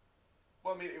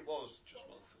 Well, I mean, it was just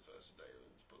Monsters vs.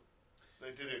 Aliens, but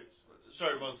they did it.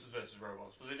 Sorry, Monsters vs.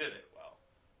 Robots, but they did it well.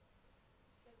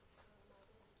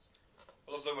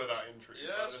 I love the way that intrigue.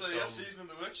 Yeah, about this so yeah, film. Season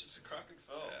of the Witch, it's a cracking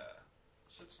film. Yeah.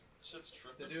 Shit's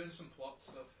tripping. They're doing some plot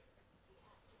stuff.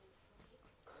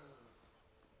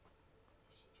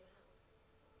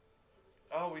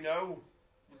 Oh, we know.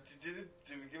 Did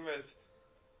we give it?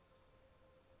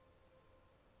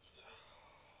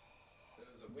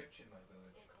 There's a witch in my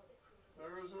village.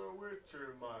 There is a witch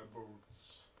in my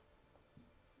boots.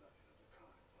 Nothing of the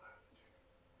kind will happen to you.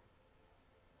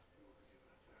 You will be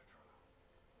given a fair trial.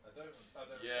 I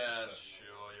don't Yeah, think so.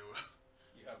 sure you will.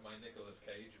 You have my Nicolas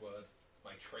Cage word.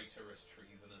 My traitorous,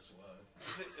 treasonous word.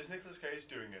 Is Nicolas Cage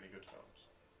doing any good films?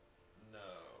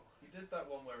 No. He did that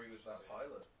one where he was that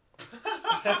pilot.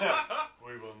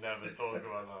 We will never talk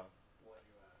about that Why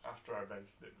do you ask? after I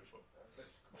mentioned it before. The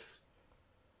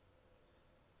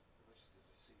witch is a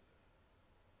deceiver.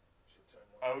 She'll turn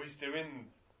one. Oh, he's doing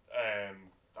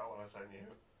that one I sent you.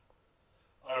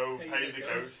 Oh, Pay the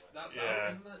Ghost. That's Yeah.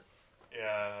 out, isn't it?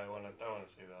 Yeah, I wanna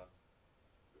see that.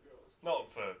 The girl is Not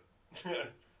for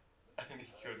any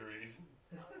good reason.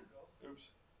 Oops.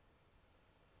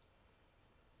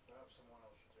 Perhaps someone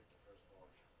else should take the first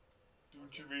watch.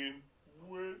 What you mean,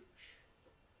 witch?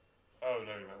 Oh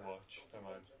no, you meant watch. Never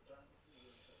mind.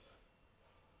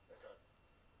 Eckhart,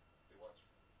 the watch.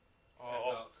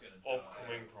 Oh, Eckhart's gonna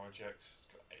upcoming die. projects.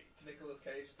 It's got 8. Nicolas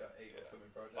Cage has got 8 Yeah.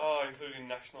 upcoming projects. Oh, including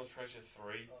National Treasure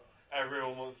 3.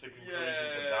 Everyone wants the conclusion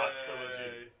to that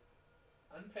trilogy.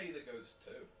 And Pay the Ghost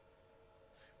too.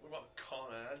 What about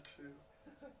Con Air 2?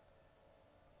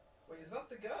 Wait, is that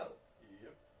the girl?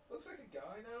 Yep. Looks like a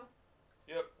guy now.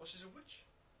 Yep. Well, she's a witch.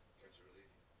 Can't you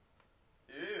relieve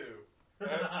you? Ew.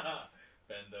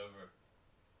 Bend over.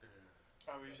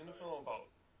 Oh, he's in a film about.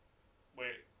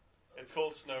 Wait, it's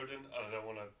called Snowden, and I don't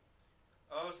want to.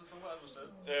 Oh, it's the film about Edward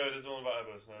Snowden. Yeah, there's one about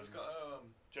Edward It's Snowden. got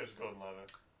Joseph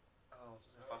Gordon-Levitt. what's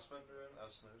his name? Fassbender in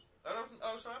as Snowden.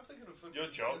 Oh, sorry, I'm thinking of fucking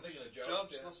Your Jobs. You're thinking of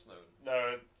Jobs, yeah. not Snowden.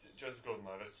 No, Joseph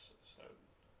Gordon-Levitt's Snowden.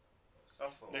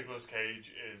 That's the one. Nicolas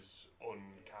Cage is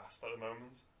uncast at the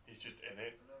moment. He's just in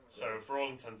it. So, for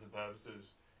all intents and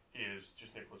purposes, he is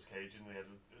just Nicolas Cage in the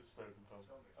Edward Snowden film.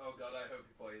 Oh god, I hope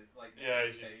he plays like Yeah,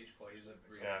 Nicolas he's- Cage plays a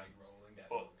really yeah. big role in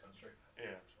getting But- out of the country.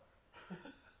 Yeah.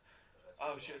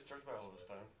 Oh shit, it's directed by Oliver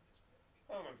Stone.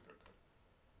 Oh, maybe good.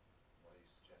 What are you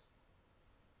suggesting?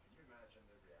 Can you imagine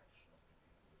the reaction of the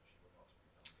people if she were not to be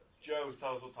found guilty? Joe,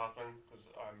 tell us what's happening, because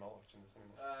I'm not watching this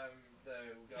anymore.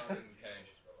 They're regarding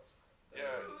Cage.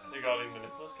 Yeah, regarding the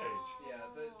Nicolas Cage. Yeah,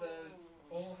 they're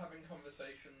all having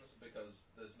conversations because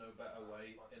there's no better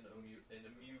way in a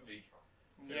movie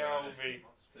Meowvy.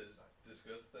 to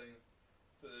discuss things.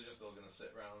 So they're just all going to sit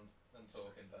around and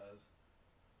talk in pairs.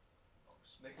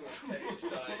 Nicolas Cage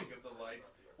dying of the light.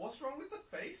 What's wrong with the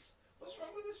face? What's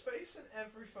wrong with his face in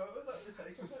every photo that they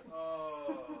take of him?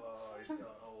 Oh, he's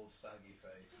got an old saggy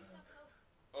face now.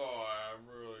 Oh, I'm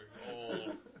really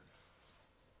old.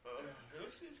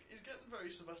 He's getting very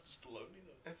Sylvester Stallone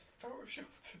though. It's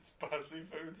photoshopped. It's badly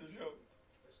photoshopped.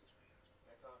 Listen to me,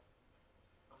 Eckhart.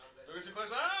 I'm not Look letting at too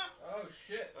close. Ah! Oh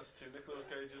shit! That's 2 Nicolas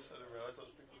Cages. I didn't realise that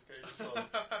was Nicolas Cage as well.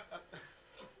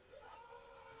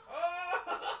 Oh!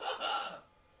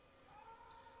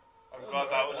 I'm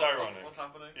glad that was ironic. What's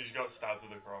happening? He just got stabbed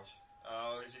with a cross.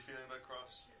 Oh, is he feeling a bit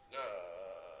cross?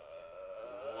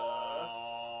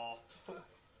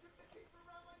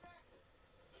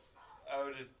 How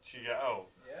did she get out?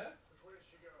 Yeah? Where did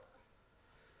she go?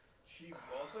 She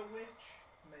was a witch?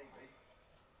 Maybe.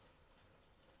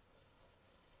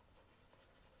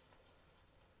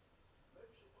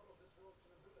 Maybe she followed this road to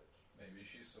the village. Maybe. Maybe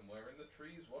she's somewhere in the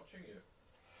trees watching you.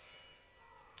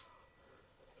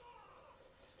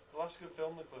 The last good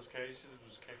film Nicolas Cage did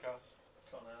was Kick-Ass.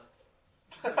 Con Air.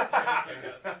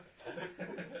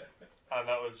 And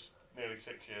that was nearly 6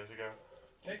 years ago.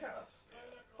 Kick-Ass?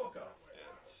 Fuck off. Yeah,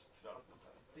 it's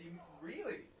 2010. Do you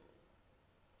really?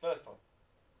 First one.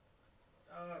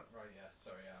 Right, yeah,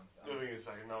 sorry, The thing is,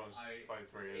 second, that was like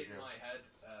 3 years in ago. my head,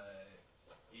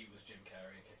 he was Jim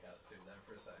Carrey in Kick-Ass too then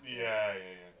for a second. Yeah.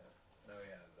 No,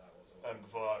 yeah, that was a And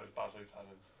before that was Bad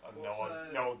Lieutenant. And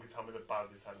no one can tell me that Bad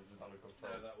Lieutenant is not a good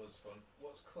No, film. that was fun.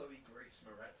 What's Chloe Grace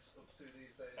Moretz up to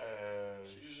these days?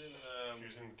 She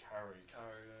was in Carrie.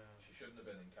 Carrie, yeah. She shouldn't have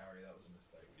been in Carrie, that was a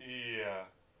mistake. Yeah.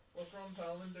 What's Ron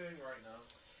Perlman doing right now?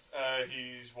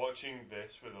 He's watching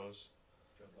this with us.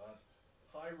 Good lad.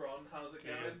 Hi Ron, how's it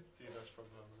going? Do your best from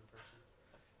Perlman impression.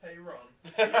 Hey Ron,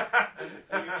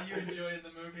 are you enjoying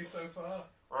the movie so far?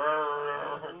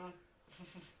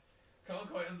 Can't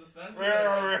quite understand you there,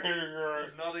 Ron.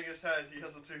 He's nodding his head. He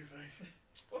has a toothache.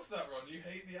 What's that, Ron? You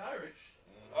hate the Irish?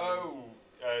 Oh,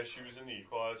 she was in The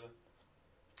Equalizer.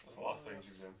 That's the last thing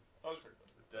she was in. That was pretty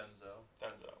good. Denzel.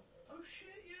 Oh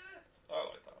shit, yeah.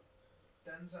 I like that.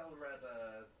 Denzel read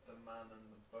The Man and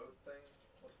the Boat thing.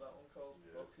 What's that one called?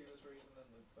 The Yeah. book he was reading in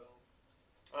the film.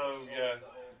 Oh, yeah. The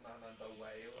Old Man and the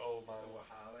Whale. Old Man. The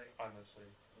Wahale. And the sea.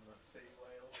 And the Sea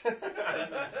Whale. And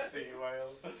the sea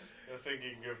whale. You're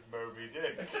thinking of Moby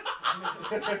Dick.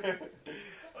 I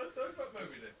was talking about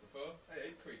Moby Dick before. I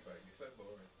hate Queequeg, he's so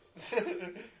boring.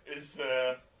 Is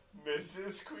there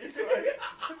Mrs. Queequeg?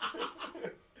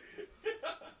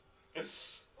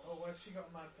 Oh, why's she got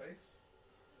a mad face?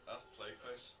 That's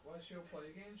Plagueface. Why's she all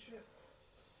plaguey and shit?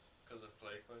 Because of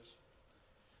Plagueface.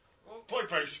 Well,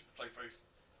 Plagueface. Plagueface.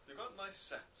 They've got nice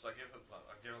sets. I give them that.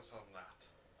 You've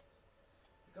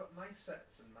got nice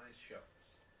sets and nice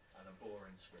shots. And a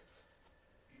boring script.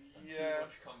 And Yeah.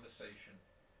 too much conversation.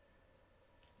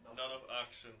 None of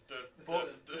action. But-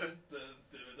 What the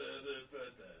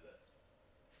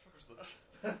fuck was that?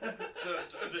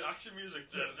 Is it action music?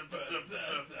 I could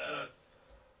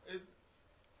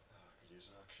use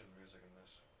an action music in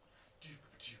this.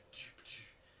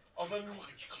 Although,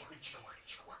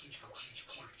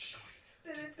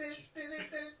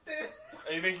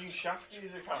 are you making Shaft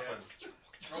music happen? Yes.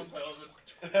 Ron Perlman.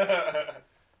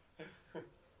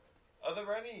 Are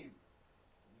there any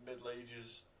Middle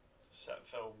Ages set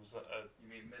films that are... You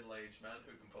mean middle-aged men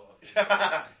who can pull off?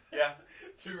 Yeah.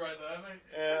 Two right there, mate.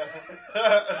 Yeah.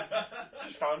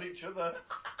 Just found each other.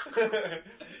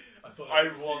 thought I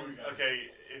it was want. you again.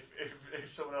 Okay,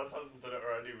 if someone else hasn't done it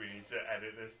already, we need to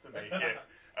edit this to make it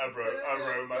a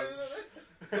romance.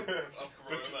 A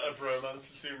bromance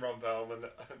between Ron Perlman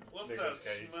and What's Nicolas that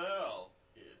Cage. smell?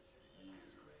 It's you.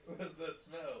 What's that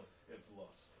smell? It's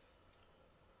lust.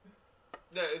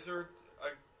 Yeah, is there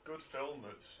a good film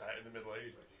that's set in the Middle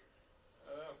Ages?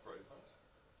 Braveheart.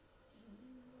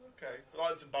 Okay, well,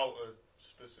 that's about a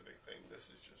specific thing. This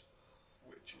is just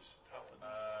witches happened.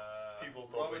 People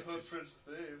thought Robin Hood, witches. Prince of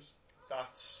Thieves.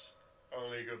 That's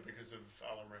only good because of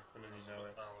Alan Rickman, and you know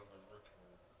it. Alan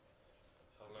Rickman.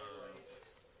 Hello.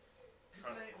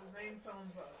 Name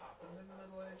films that happened in the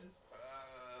Middle Ages.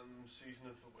 Season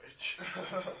of the Witch.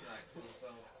 That's an excellent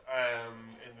film.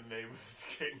 In the Name of the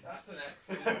King. That's an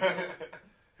excellent film.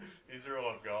 These are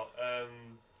all I've got.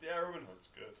 Yeah, Robin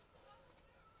Hood's good.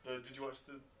 Did you watch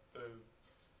the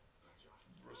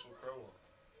Russell Crowe one?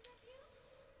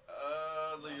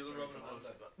 The Robin Hood.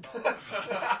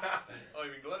 Oh,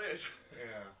 you mean Gladiator?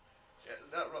 Yeah. Yeah,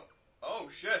 that oh,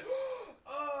 shit.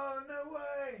 Oh, no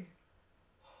way!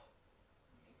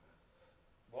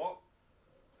 What?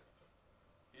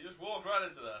 He just walked right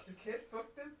into that. The kid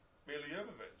fucked him? Mila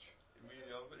Jovovich.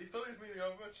 He thought he was Mila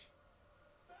Jovovich.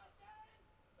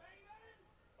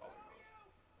 Oh my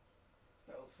god.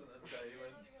 Nelson and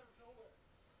Damon.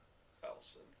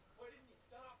 Elson. Why didn't you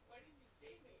stop? Why didn't you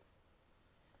see me?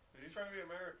 Is he trying to be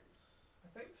American? I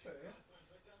think so, yeah.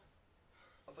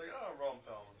 I was like, oh, Ron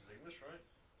Perlman is English, right?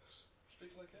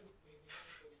 Speak like him. Made me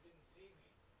think that he didn't see me.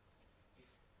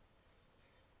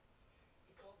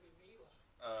 He called me Mila.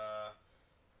 Are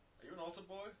you an altar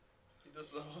boy? He does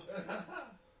that.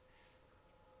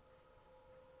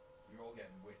 You're all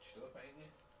getting witched up, ain't you?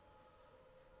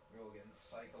 You're all getting Ooga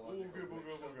psychological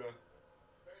booga witched booga. up.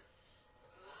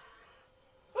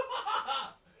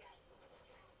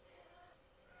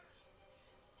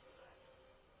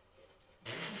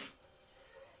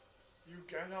 You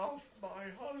get off my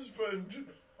husband!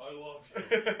 I love you. I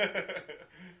had to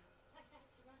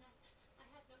run. I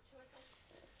had no choice.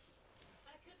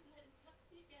 I couldn't let him touch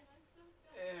me again. I'm so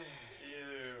sorry.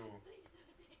 Ew. Please don't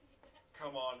take me back. Come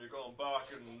come on, you're going back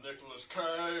in Nicolas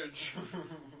Cage.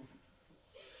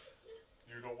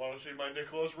 You don't want to see my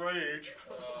Nicolas rage.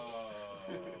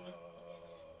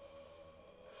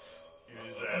 You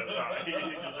deserve that. You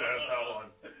deserve that one.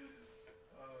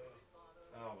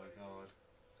 Oh my god.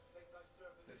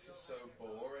 This is so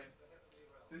boring.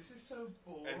 This is so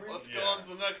boring. Let's go on to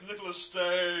the next Nicolas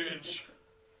stage.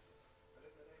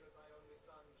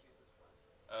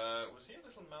 Was he a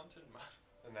little mountain man?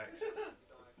 The next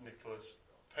Nicolas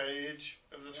page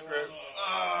of the script.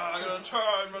 I'm gonna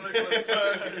turn my Nicolas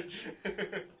Cage.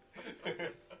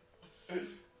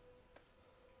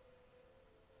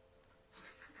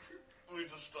 We need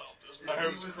to stop this. I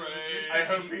hope- He was I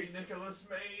hope he- Nicolas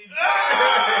Mage.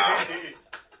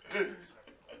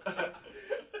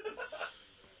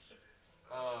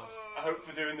 I hope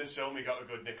for doing this film he got a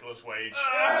good Nicolas wage.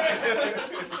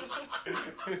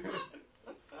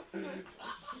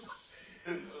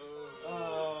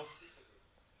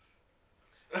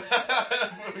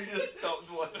 We just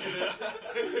stopped watching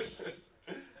it.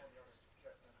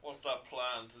 What's that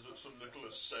plant? Is it some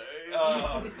Nicolas Sage?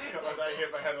 Oh, God, I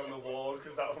hit my head on the wall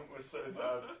because that one was so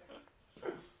sad.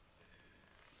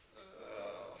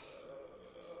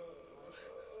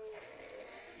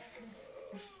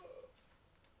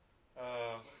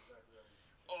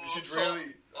 We should really.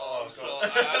 Oh, Oh, so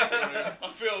God. angry. I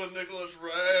feel the Nicolas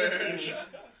rage.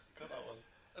 Got that one.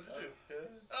 What did you do? Yeah.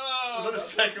 Oh, Was that the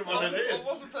second one I did? I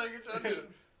wasn't paying attention.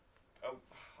 Oh,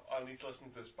 I need to listen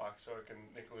to this back so I can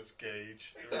Nicolas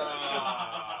Gage.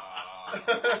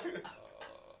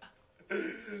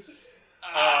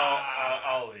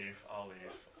 I'll leave.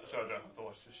 So I don't have to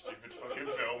watch this stupid fucking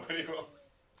film anymore.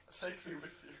 Take me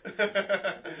with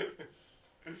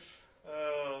you.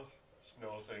 Oh,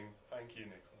 snorting. Thank you,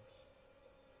 Nicholas.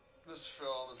 This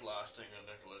film is lasting a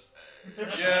Nicolas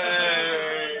Cage.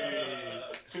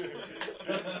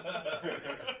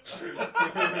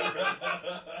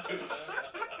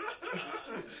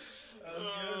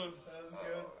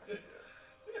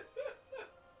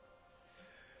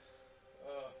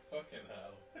 Oh, fucking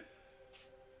hell.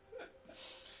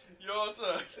 Your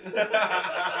turn.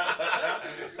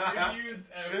 We've used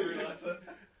every letter. I'm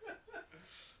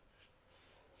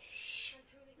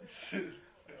truly grateful.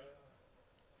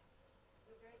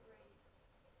 You're very brave.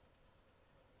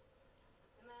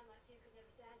 A man like you could never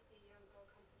stand to see a young girl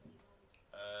comfortably home.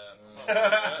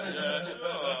 Yeah,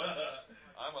 sure.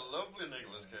 I'm a lovely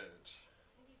Nicolas Cage.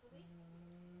 And you believe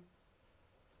him?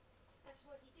 After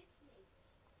what he did to me.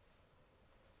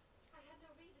 I had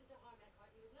no reason to harm Eckhart.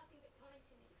 He was nothing but kind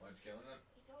to me. Why'd you kill him then?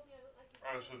 He told me I looked like a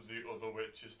Oh, so the other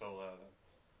witch is still there then.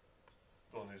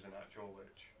 The one who's an actual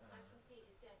witch. I can see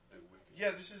his death.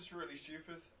 Yeah, this is really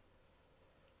stupid.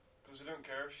 Because I don't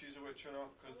care if she's a witch or not,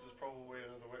 because there's probably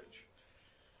another witch.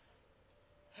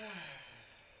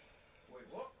 Wait,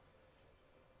 what?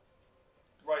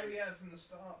 Right, Oh, yeah, from the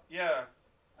start. yeah.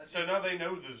 I So think- now they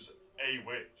know there's a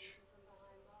witch. From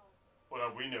behind bars. Well,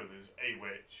 now we know there's a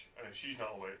witch, and if she's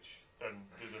not a witch, then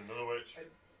there's another witch.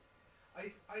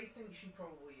 I think she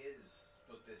probably is,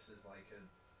 but this is like a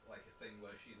thing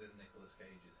where she's in Nicolas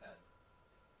Cage's head,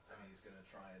 and he's gonna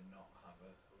try and not have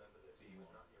her be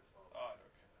one. Oh, I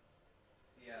don't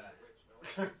Yeah.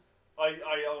 care.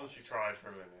 I honestly tried for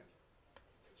a minute,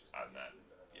 and then,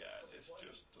 yeah, this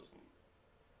just doesn't.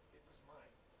 It was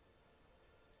mine.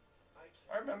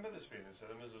 I remember this being in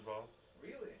cinemas as well.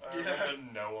 Really? I remember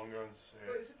no one going to see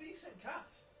But it. it's a decent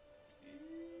cast.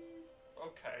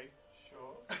 Okay,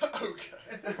 sure. Okay.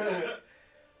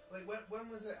 Like when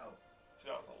was it out?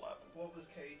 2011. What was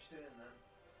Cage doing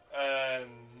then?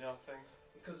 Nothing.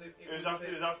 Because it It was would have after.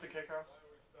 It been- was after Kick-Ass.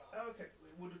 Oh, okay,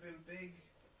 it would have been big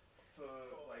for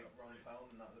like Ron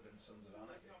Perlman. That would have been Sons of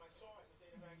Anarchy.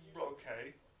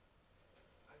 Okay.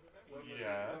 When was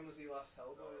Yeah. When was he last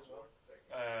Hellboy as well?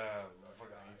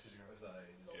 Fucking ages ago. Was that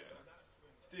ages ago? Yeah.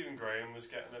 Stephen Graham was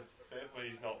getting a bit, but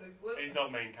he's not. The- well, He's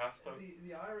not main cast though.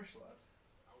 The Irish lad.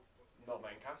 Not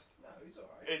main cast. No, he's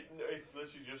alright. It's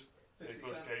literally just 50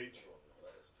 Nicolas Cent. Cage.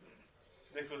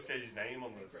 Nicolas Cage's name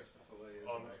on the Christopher Lee.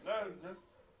 on no.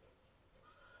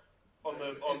 On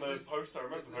the poster. I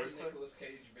remember the poster. Nicolas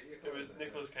Cage vehicle. It was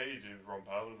Nicolas Cage with Ron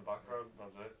Perlman in the background. That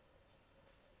was it.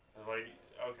 I was like,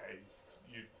 okay,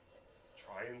 you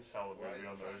try and sell a Why movie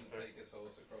is on trying those to two. take his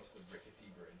horse across the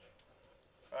rickety bridge?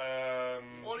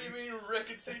 What do you mean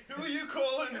rickety? Who are you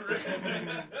calling rickety?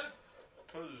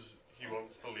 Because he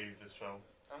wants to leave this film.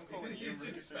 I'm calling you He's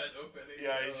just rickety. fed up and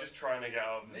Yeah, he's just trying to get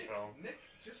out of the film. Nick,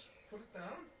 just put it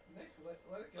down. Nick, let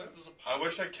it go. Look, there's a I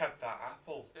wish I kept that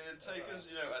apple. It'd take us,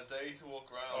 a day to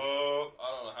walk around. Oh. I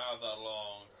don't have that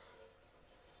long.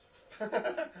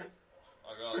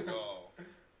 I gotta go.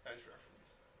 Nice reference.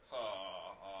 Ah.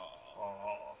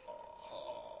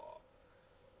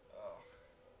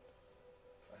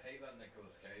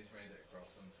 Nicolas Cage made it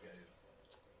across unscathed.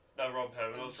 No, Ron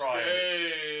Perlman's trying.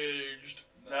 Unscaged.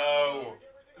 No.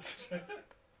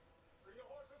 Bring the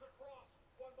horses across,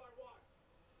 one by one.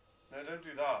 No, don't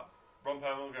do that. Ron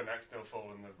Perlman will go next, he'll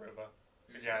fall in the river.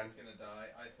 Who do you Again. think's gonna die?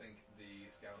 I think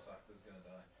the Scouse actor's gonna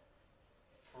die.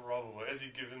 Probably. Has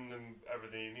he given them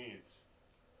everything he needs?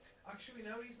 Actually,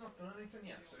 no, he's not done anything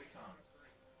yet, so he can't.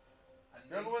 And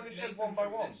Remember when they said Nathan one by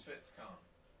from one? Misfits can't.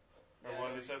 Remember Yeah,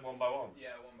 when no, they said one by one?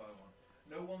 Yeah, one by one.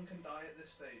 No one can die at this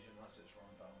stage unless it's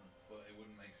Ron Perlman, but it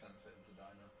wouldn't make sense for him to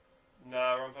die now.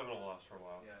 No, Ron Perlman will last for a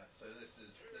while. Yeah, so this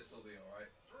will be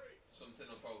alright. Something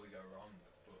will probably go wrong,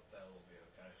 but they'll all be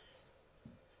okay.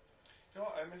 You know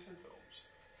what I miss in films?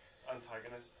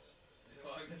 Antagonists. If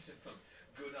I'm missing from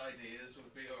good ideas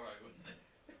would be alright, wouldn't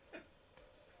it?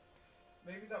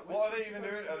 Maybe that. What are they even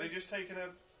doing? Are they just taking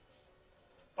her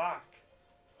back?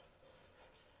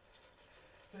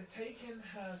 They're taking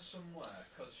her somewhere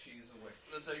because she's a witch.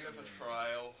 They're taking her for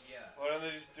trial. Yeah. Why don't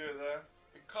they just do it there?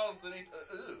 Because they need to.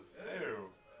 Ew.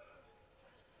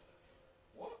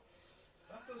 What?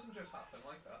 That doesn't just happen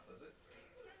like that, does it?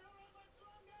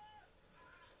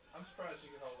 I'm surprised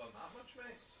you can hold on that much,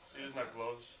 mate. He doesn't have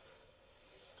gloves.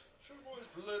 Sugar Boy's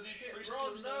bloody Shit, priest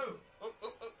Ron, gloves no! now.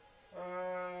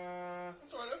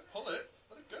 That's alright, don't pull it.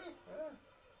 Let it go. Yeah.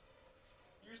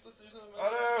 Use the thing. Oh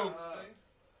no!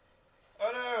 Oh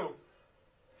no!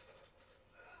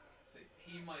 See,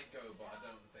 he might go, but I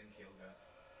don't think he'll go.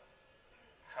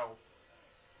 Help.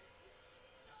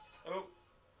 Oh.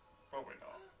 Probably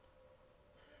not.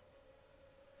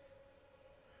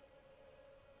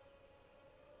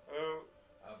 Oh.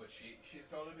 But she's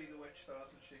got to be the witch, though,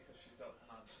 hasn't she? Because she's got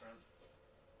mad strength.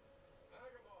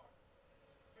 Agamar,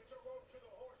 get your rope to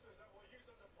the horses and we'll use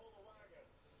them to pull the wagon.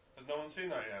 Has no one seen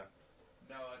that yet?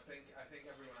 No, I think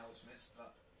everyone else missed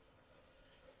that.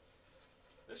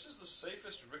 This is the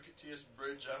safest, ricketiest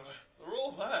bridge ever. They're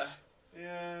all there.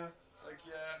 Yeah. It's like,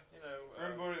 yeah, you know.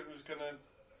 Remember it was gonna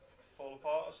fall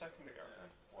apart a second ago? Yeah,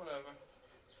 whatever.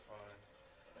 It's fine.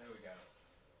 There we go.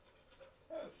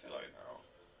 Oh, it's too late now. Oh.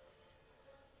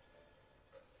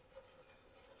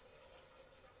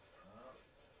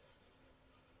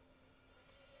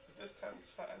 Is this tense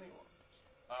for anyone?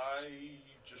 I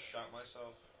just shot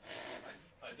myself.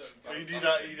 I don't. Oh, you go do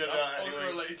that. talking. You do That's that anyway.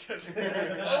 unrelated.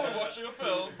 Oh, we're watching a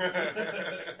film.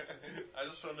 I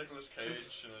just saw Nicolas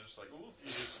Cage and I was just like, ooh.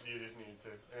 You just need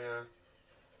to. Yeah.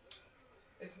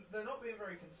 They're not being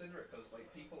very considerate because like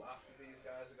people after these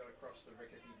guys have got to cross the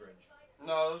rickety bridge.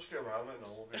 No, let's go around it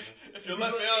normal people. If you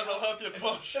let me out, I'll help you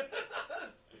push.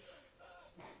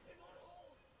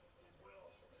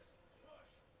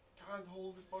 Can't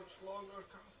hold it much longer,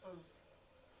 Captain.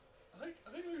 I think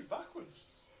we moved backwards.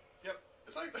 Yep.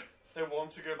 It's like They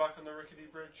want to go back on the rickety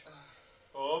bridge.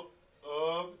 Up,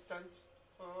 it's tense.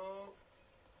 Up.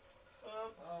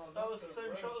 Oh, That not was the same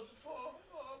road. shot as before.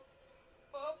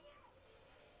 Up.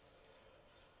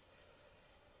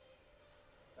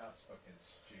 That's fucking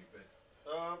stupid.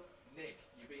 Up. Nick,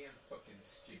 you're being fucking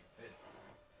stupid.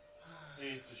 He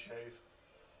needs to shave.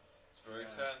 it's very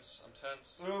Yeah. tense. I'm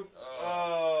tense. Oop. Oh.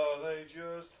 Oh, they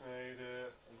just made it.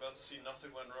 I'm glad to see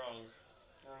nothing went wrong.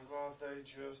 I'm glad they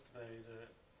just made it.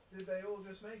 Did they all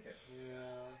just make it?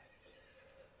 Yeah.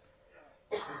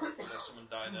 Let someone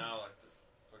die now, like the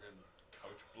fucking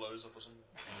coach blows up or something.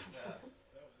 Yeah.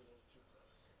 That was a little too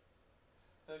close.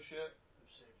 No shit.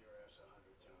 I've saved your ass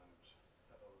 100 times.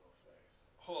 Have a little faith.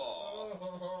 Oh,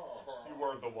 You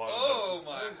were the one. oh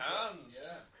my hands.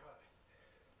 Yeah. Cut.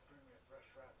 Bring me a fresh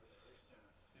wrap for the priest in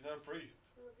it. He's not a priest.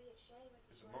 It would be a shame if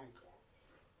He's a you monk. weren't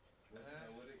dead.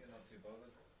 No, would it? You're not too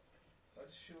bothered. Why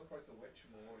does she look like a witch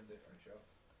more in different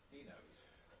shots? He knows.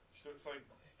 She looks like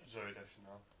Zoe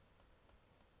Deschanel.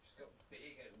 She's got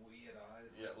big, weird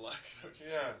eyes. Yeah, like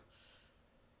Yeah.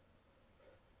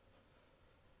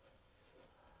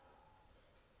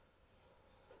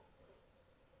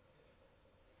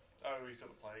 Oh, he's got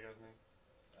the plague, hasn't he?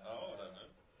 Oh, I don't know.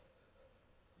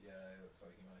 Yeah, it looks like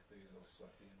he might do. He's all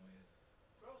sweaty and weird.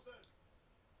 Wilson!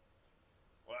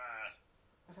 What?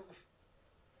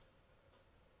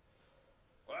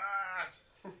 What?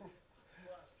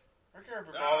 I can't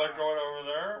be bothered going over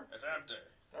there. It's empty.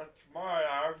 That's my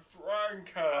I've drank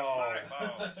it all. That's my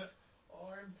fault.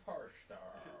 I'm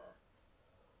Parstar.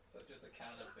 Is that just a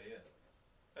can of beer?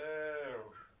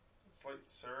 Ew. It's like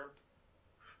syrup.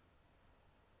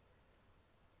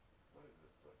 What is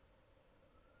this book?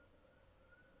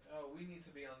 Oh, we need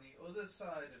to be on the other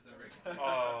side of the ring.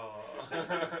 Oh.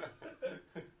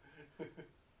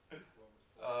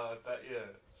 I bet you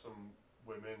some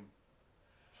women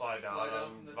fly down Fly down on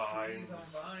from the vines, trees on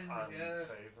vines, and yeah.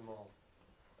 save them all.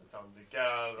 And tell him to get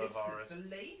out of the This forest. is the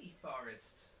lady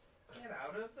forest. Get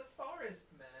out of the forest,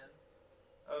 man.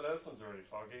 Oh, this one's already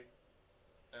foggy.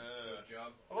 Good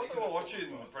job. I love They that we're could've watching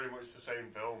pulled one. pretty much the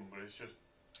same film, but it's just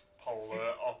polar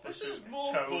It's- opposite This is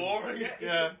more tone. boring. Yeah, it's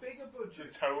Yeah. a bigger The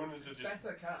budget. tones are just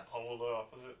Better cast. polar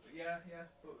opposites. Yeah,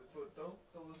 but dull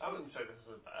as I well. wouldn't say this is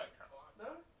a bad cast.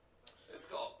 No? It's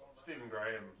got Stephen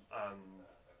Graham and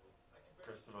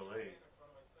Christopher Lee.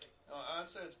 I'd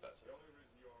say it's better.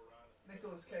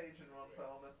 Nicolas Cage and Ron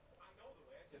Perlman.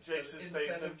 Jason Instead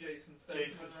Statham. of Jason Statham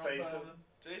Jason and Ron Statham. Perlman.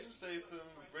 Jason Statham,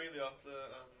 Ray Liotta,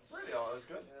 and Ray Liotta's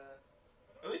good.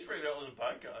 Yeah. At least Ray Liotta's a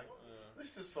bad guy. Yeah. At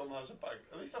least this film has a bad.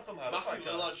 At least that film had a Matthew bad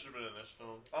guy. Lillard should have been in this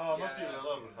film. Oh, Yeah. Matthew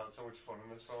Lillard would have had so much fun in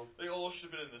this film. They all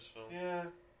should have been in this film. Yeah,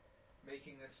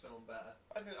 Making this film better.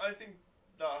 I think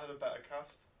that had a better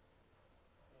cast.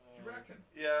 Do you reckon?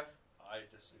 Yeah. I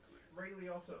disagree. Ray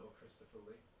Liotta or Christopher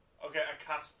Lee? Okay, a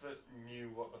cast that knew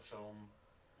what the film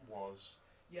was.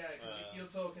 Yeah, because you're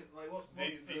talking like what's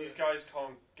These guys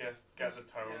can't get the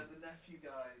tone. Yeah, the nephew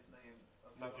guy's name.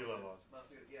 Matthew Lillard.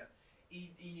 Matthew, yeah.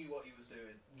 He knew what he was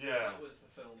doing. Yeah. That was the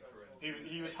film for him.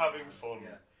 He was having fun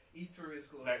Yeah. He threw his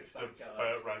gloves next at to that guy.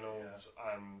 Burt Reynolds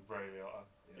and Ray Liotta.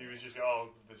 He Yeah. was just oh,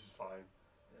 this is fine.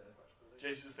 Yeah.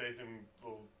 Jason Statham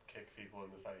will kick people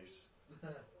in the face.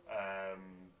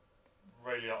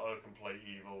 Ray Liotta can play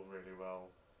evil really well.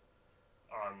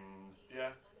 And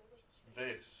yeah,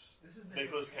 this This is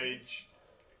Nicolas Cage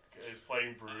is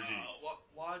playing broody.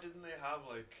 Why didn't they have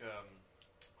like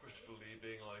Christopher Lee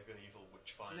being like an evil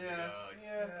witch finder? Yeah, Like,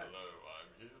 yeah. Hello,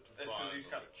 I'm here to It's 'cause find he's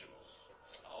the kind of witches.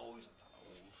 Oh, he's not that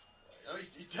old. No,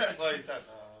 he's dead. Well, he's dead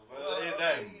now, but Well,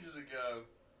 then ages ago.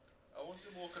 I wanted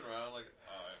him walking around like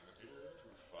I'm here to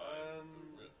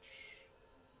find the witch.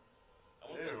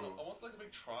 Ew. I wanted like a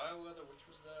big trial where the witch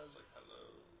was there. It's like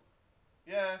hello,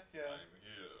 yeah. I'm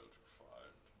here to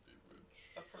find the witch.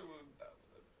 That probably would have been better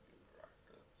with a younger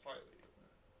actor, slightly.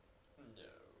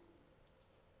 No.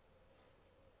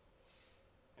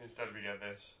 Instead, we get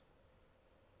this.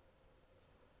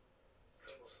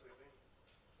 Trouble sleeping?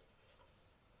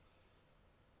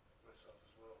 Myself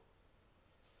as well.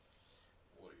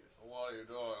 What are you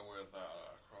doing with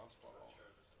that crossbow? Not sure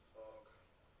if it's the fog,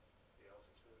 the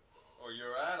altitude, Or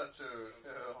your attitude?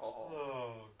 Oh.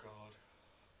 Oh God.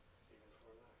 even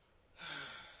for a night.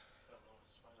 I don't know how to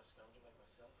smile a scoundrel like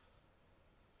myself.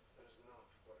 That is not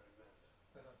what I meant.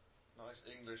 Nice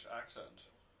English accent.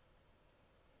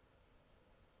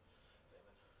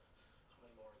 Damon, how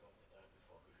many more are going to die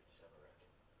before we reach Severac?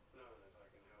 None if I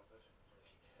can help it. And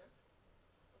if you can't,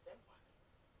 well then what?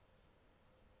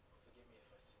 Forgive me if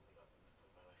I simply got to put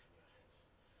my life in your hands,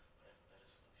 but I haven't had a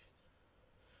solution.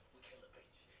 We kill the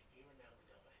bitch. Here and now we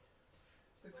don't it.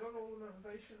 They've got all the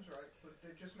motivations right, but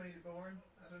they've just made it boring.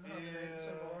 I don't know how they made it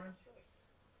so Yeah. boring. Choice.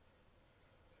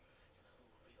 And who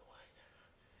will be the wiser?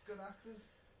 It's good actors.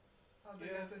 How'd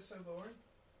they Yeah. get this so boring?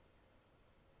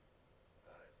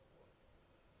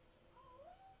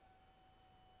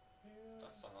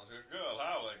 That sounds like a girl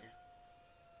howling.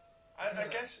 I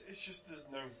guess it's just there's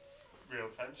no real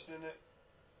tension in it.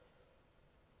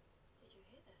 Did you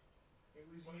hear that? It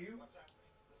was you.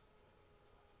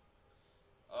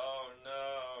 Oh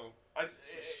no.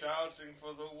 Shouting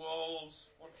for the wolves.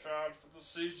 Watch out for the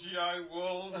CGI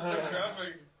wolves. They're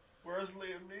coming. Where's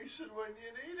Liam Neeson when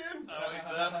you need him? Oh, he's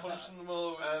there punching them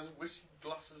all with his whiskey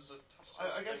glasses attached to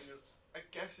I his guess- fingers. I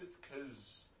guess it's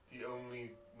because the only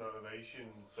motivation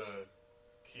for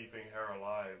keeping her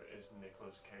alive is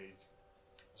Nicolas Cage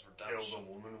It's killed redemption.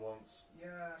 a woman once,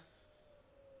 Yeah.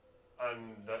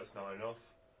 and that's not enough.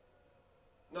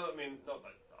 No, I mean not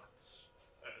that that's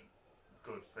a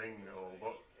good thing and all,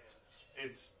 but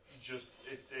it's just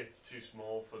it's too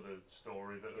small for the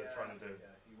story that they're trying to do. Yeah,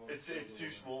 he wants to It's kill too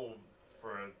the small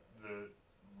for the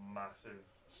massive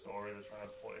story they're trying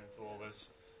to put into all this.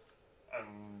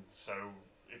 And so,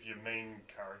 if your main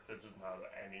character doesn't have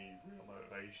any real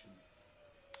motivation,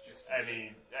 woman. Just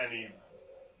any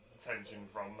tension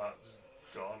from that's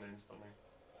gone instantly.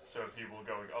 So people are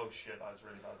going, oh shit, that's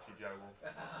really bad CGI wolf.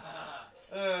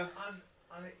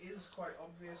 and it is quite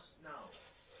obvious now,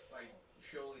 like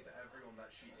surely to everyone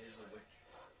that she is a witch.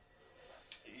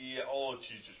 Yeah, or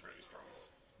she's just really strong.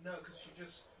 No, because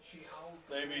she howled.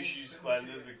 Maybe wolves she's and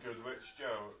Glenda she- the Good Witch,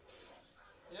 Joe.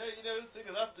 Yeah, you never think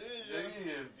of that, do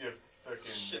you? You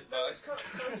fucking Shit, No, bag.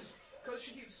 it's because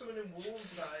she keeps summoning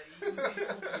wolves that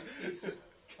eat people.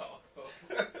 God,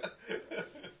 fuck.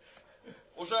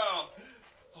 Watch out!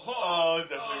 Oh, it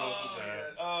definitely Oh, wasn't there.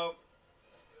 yes. Oh.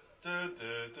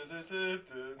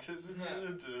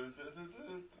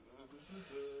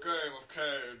 Game of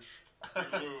Cage.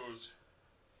 You lose.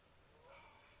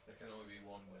 There can only be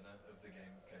one winner of the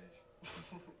game of Cage.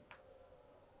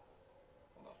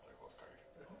 And that's Nicolas Cage.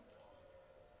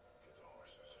 Get the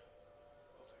horses.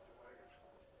 I'll take the wagon.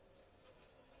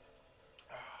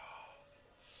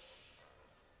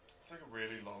 It's like a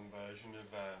really long version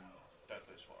of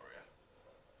Deathless Warrior.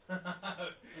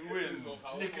 Who Who's wins? more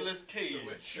powerful? Nicolas The Cage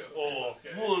Witcher or Nicolas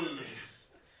Cage. Wolves?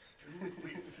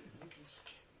 Nicolas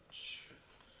Cage.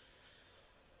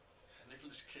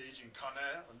 Nicolas Cage in Con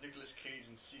Air or Nicolas Cage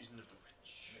in Season of the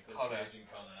Witch? Nicolas Connor. Cage and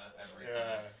Connor, everything.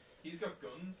 Yeah. He's got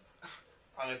guns.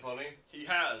 Annie Bunny. He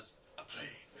has a plane.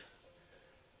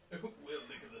 Will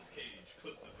Nicolas Cage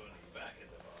put the bunny back in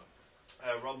the box?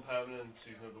 Ron Perlman in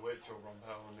Season of the Witch or Ron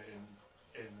Perlman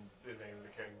in The Name of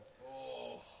the King.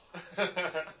 Oh. Oh,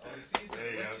 the season of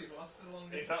There you which go. he's lasted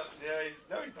longer. He's not,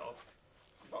 no, he's not.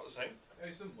 He's not the same. Oh,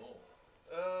 he's done more.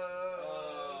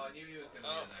 Uh, I knew he was going to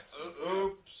be the next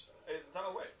one. Oops. Is that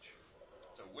a witch?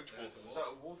 It's a witch Yeah, wolf. it's a Is that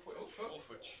a wolf witch? Oh, fuck. Wolf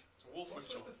witch. It's a wolf What's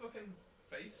witch. with the fucking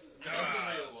faces? No. That's a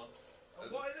real one. Oh,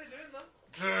 why are they doing that?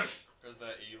 Because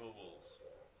they're evil wolves.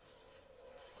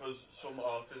 Because some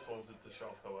artist wanted to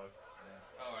show off their work. Yeah.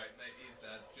 Alright, mate, he's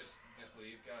dead. Just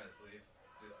leave, guys, leave.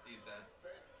 He's dead.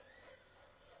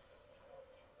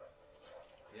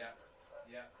 Yeah.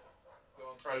 Yeah.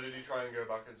 Go on. Or did he try and go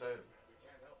back and save him? We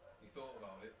can't help it. He thought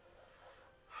about it.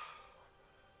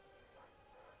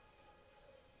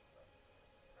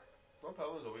 Ron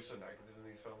Perlman's always so negative in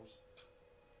these films.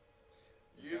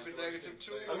 You've been negative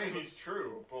too. I mean, he's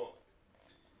true, but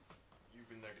You've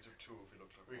been negative too if you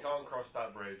look like we can't cross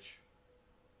that bridge.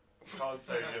 We can't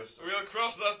say just. We'll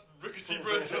cross that rickety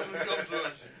bridge when we come to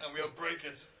it, and we'll break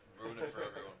it. Ruin it for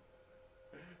everyone.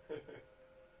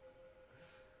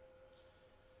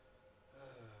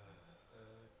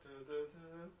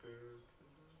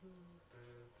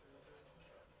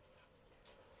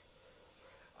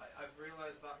 I've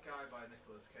realised that guy by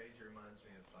Nicolas Cage reminds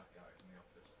me of that guy from The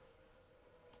Office.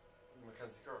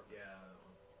 Mackenzie Crook. Yeah, that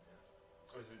one.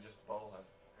 Or is it just the bald head?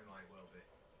 It might well be.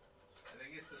 I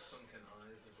think it's the sunken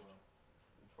eyes as well.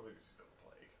 Probably because he's got the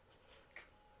plague.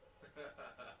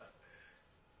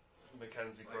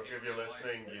 Mackenzie Like Crook, in if you're real life,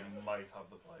 listening, you yeah. might have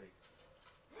the plague.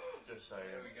 Just saying.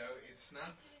 There we go. It's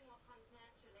snapped. Doing what comes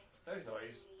naturally. No, he's not.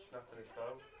 He's snapping his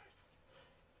bow.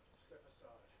 Step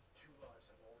aside. 2 lives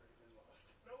have already been lost.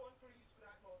 No one grieves for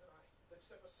that more than I. Then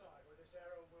step aside, where this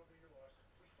arrow will be yours.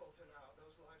 If we falter now,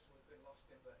 those lives will have been lost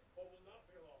in vain. Or will not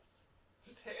be lost.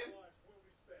 Just hit him. Lives will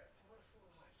be spared. What a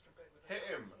fool lives compared with Hit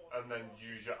him, and then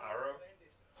use your arrow.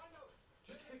 I know.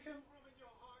 Just hit him. Room in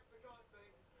your heart for God,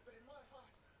 baby. But in my heart,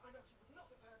 I know he would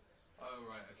not abandon us. Oh,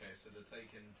 right, okay, so they're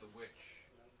taking the witch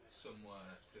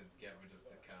somewhere to get rid of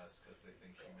the curse because they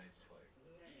think she made the plague.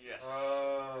 Yes.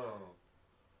 Oh.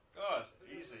 God,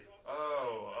 easy.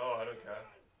 Oh, I don't care.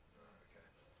 Oh, okay.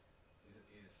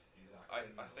 He's I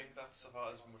acting. think that's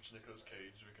about as much Nicolas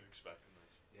Cage as we can expect in this.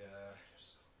 Yeah.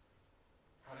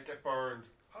 How'd it get burned?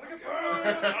 How'd it get burned?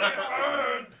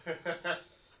 How'd it get burned?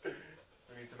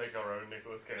 We need to make our own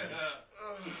Nicolas Cage.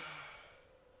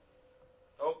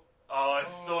 I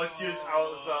thought you was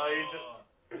outside.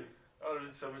 That would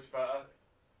have been so much better.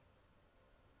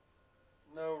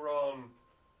 No, Ron.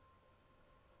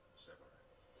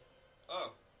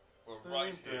 Oh, we're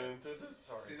right here.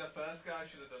 Sorry. See, the first guy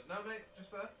should have done. No, mate,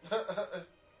 just there.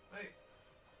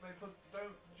 Mate,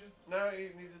 don't just No, he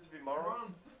needed to be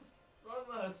moral. run,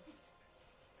 lad.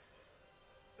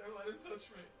 Don't let him touch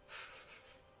me.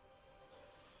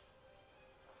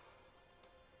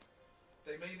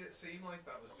 They made it seem like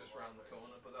that was just round the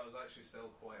corner, but that was actually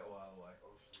still quite a while away.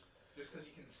 Just because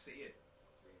you can see it.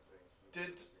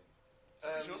 Did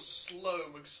Because you're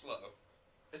slow McSlow.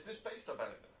 is this based on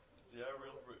anything? Yeah,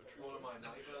 real true. One of my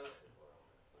nightmares.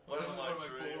 One of my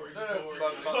boring, dreams. No,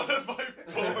 One of my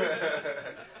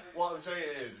boring. What I'm saying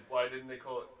is, why didn't they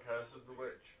call it Curse of the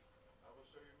Witch?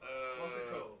 What's it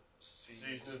called?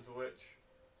 Season of the Witch.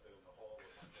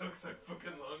 It took so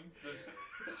fucking long.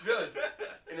 To be honest,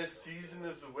 in a Season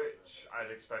of the Witch,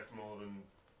 I'd expect more than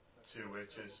 2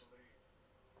 witches.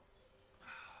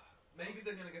 Maybe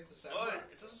they're gonna get to 7. Oh,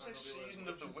 it doesn't say And there'll be Season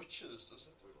loads of the witches. Witches, does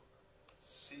it?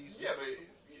 Season. Yeah, but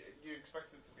you expect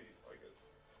it to be like a...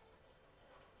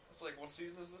 It's like, what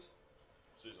season is this?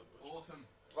 Season of the Witch. Autumn.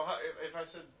 Well, if I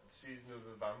said Season of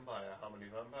the Vampire, how many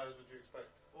vampires would you expect?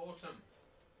 Autumn.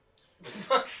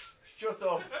 Shut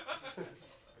up.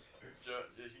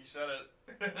 He said it.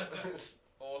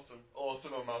 Autumn.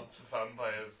 Autumn amounts of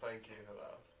vampires, thank you for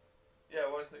that. Yeah,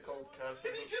 why isn't it called Curse of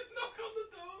Did he the... just knock on the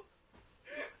door?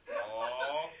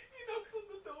 Aww. He knocked on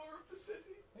the door of the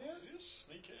city. Yeah. Did you just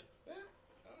sneak in? Yeah.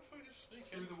 How the fuck did you sneak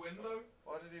in? Through the window.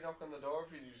 Why did he knock on the door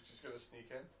if he was just going to sneak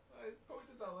in? I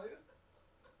pointed that later.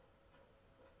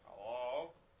 Oh.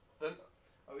 Then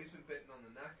Oh, he's been bitten on the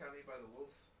neck, hasn't he, by the wolf?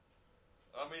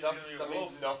 That means that, he's gonna be that a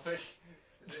wolf. means nothing.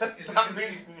 Is That gonna be-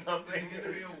 means nothing. Is he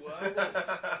gonna be a werewolf?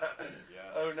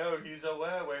 Yeah. Oh no, he's a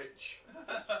werewitch.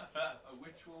 A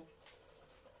witch wolf?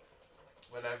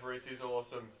 Whenever it is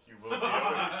autumn, you will be a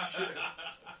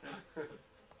witch.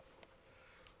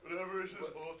 Whenever it is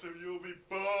autumn, you'll be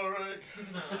boring.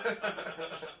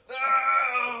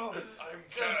 No! I'm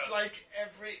Just cursed. like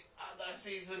every other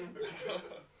season.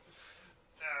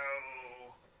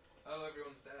 No. Oh,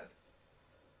 everyone's dead.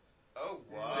 Oh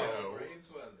No, wow. graves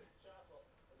were they? Chapel.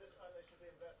 And this time they should be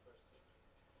in Vespers.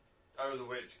 Oh, the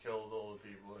witch killed all the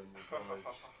people in the village.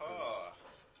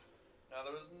 Now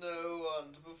there is no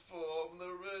one to perform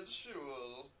the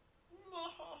ritual.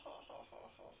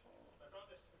 I brought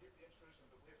this to forgive the intrusion,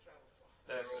 but we have traveled far.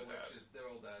 They're They're all so witches. They're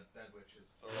all dead. Dead witches.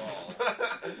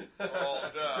 They're all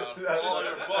down. That- All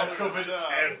your that bodies covered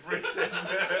down. everything.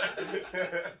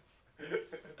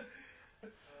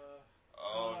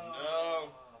 Oh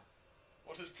no!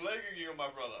 What is plaguing you, my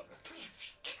brother?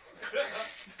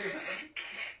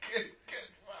 Did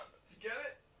you get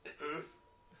it?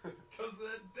 Because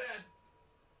they're dead.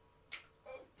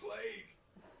 Oh, plague.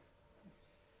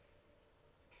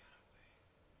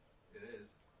 It is.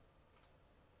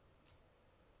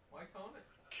 Why can't it?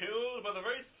 Killed by the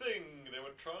very thing they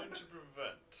were trying to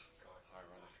prevent.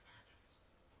 Ironic.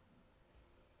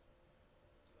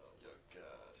 Your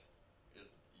God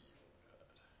is an evil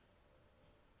God.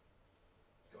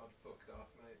 God fucked off,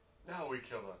 mate. Now we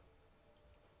kill her.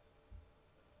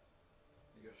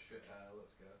 You got shit hair.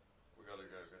 Let's go. We gotta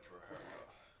go get your haircut.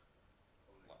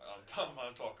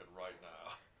 I'm talking right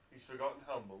now. He's forgotten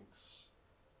how monks.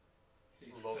 He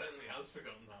Love. certainly has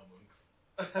forgotten how monks.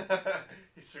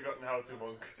 He's forgotten how to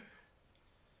monk.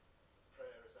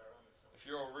 Prayer is our only solution. If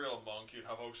you're a real monk, you'd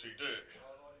have OCD.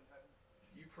 Our Lord in heaven,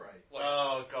 You pray. Like,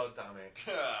 Oh god damn it.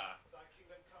 yeah. thy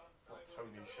kingdom come, thy What, will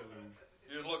be Tony done Shalhoub? on earth as it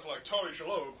is You in look heaven. like Tony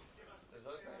Shalhoub. Give us Is this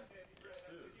that day him? our daily bread, Yes,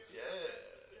 and it forgive is. us Yeah. our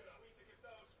trespasses, as we forgive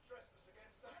those who trespass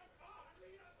against us. And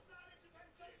lead us not into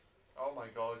temptation. Oh my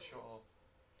god, shut up.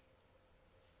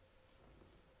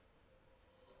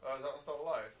 Oh, is that one still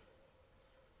alive?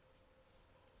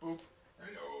 Boop.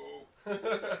 Hello.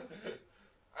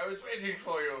 I was waiting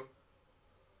for you.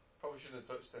 Probably shouldn't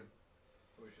have touched him.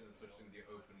 Probably should have touched him with your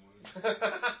open wound.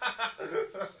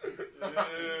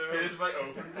 Here's my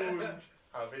open wound.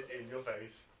 Have it in your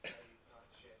face.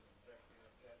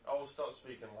 Oh, stop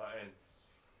speaking Latin.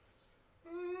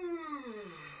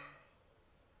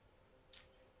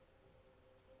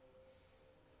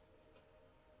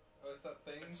 Oh, it's that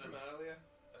thing It's from a- earlier?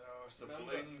 Oh, it's the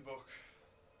Remember? bling book.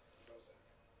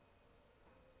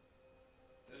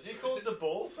 Is he called the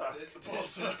ball sack? The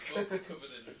ballsack. book's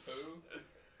covered in poo.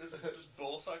 This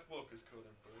ballsack book is covered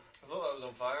in blue. I thought that was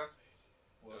on fire.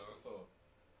 Was No. before.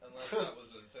 Unless that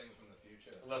was a thing from the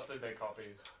future. Unless they make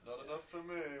copies. Not enough for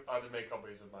me. I had to make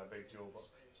copies of my big jewel book.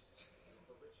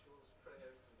 For rituals,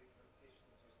 prayers, and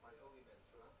incantations used by holy men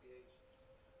throughout the ages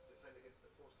to defend against the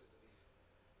forces of evil.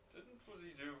 Didn't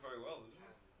Fuzzy do very well, did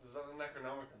he? Is that the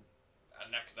Necronomicon?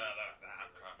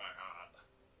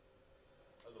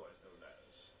 Otherwise known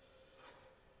as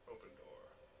Open Door.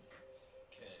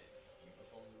 Okay, you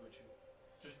perform the ritual.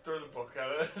 Just throw the book at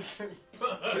it.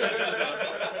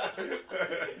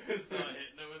 Start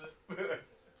hitting her with it.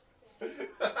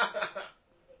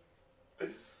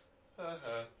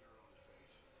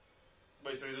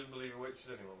 Wait, so he doesn't believe in witches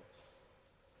anymore?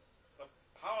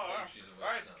 Power she's a witch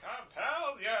Christ now.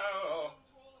 compels you.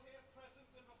 To all here present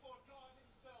and before God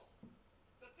himself,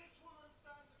 that this woman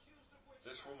stands accused of witchcraft.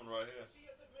 This woman right here. She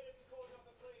has admitted to calling up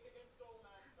a plague against all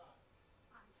mankind.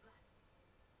 I'm flattered,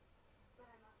 but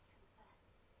I must confess.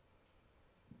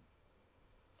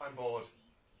 I'm bored.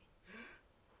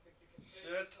 I think you can save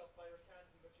Shit. yourself by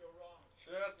recanting, but you're wrong.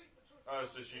 Shit. Speak the truth. Oh,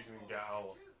 so she can get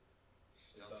out.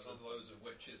 Is that there's loads of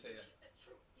witches here? Speak the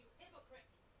truth, you hypocrite.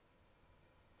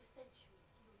 For centuries,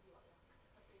 you and your ilk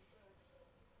have been burned,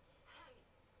 hanging,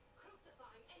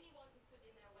 crucifying anyone who stood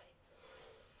in their way.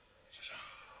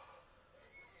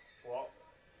 What?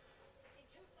 In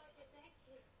truth, I should thank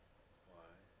you. Why?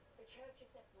 The church has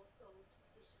set more souls to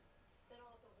perdition than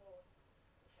all of the wars,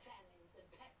 famines, and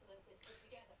pestilences put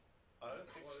together. I don't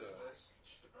think What so. is this?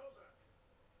 The Prozac.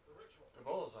 The ritual. The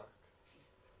Balzac.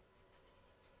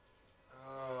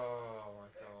 Oh my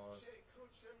god. Ecce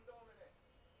crucem domine.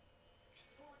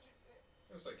 Fugite.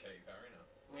 Looks like Katy Perry now.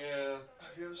 Yeah.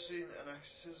 Have you ever seen an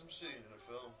exorcism scene in a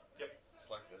film? Yep. It's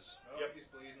like this. Oh, Yep. he's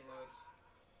bleeding loads.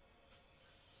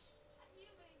 And you,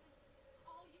 Raymond,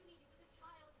 all you needed was a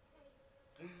child to save.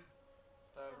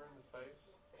 Stab her in the face.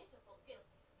 Your pitiful guilt.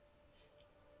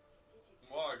 Did you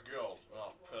My guilt,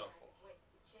 not pitiful.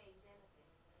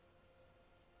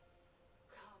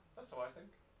 That's how I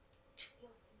think.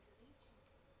 Your sins are legion.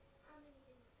 How many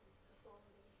innocents have fallen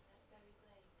beneath that very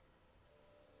blade?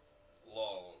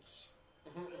 Loads.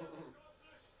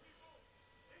 Godless people,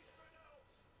 infidels,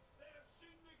 they have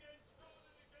sinned against God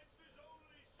and against His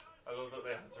only Son. I love that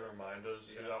they had to remind us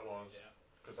who Yeah. that was. Yeah.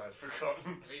 Because I'd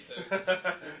forgotten. Me too.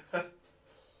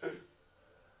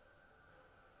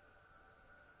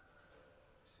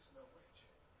 This is no witch.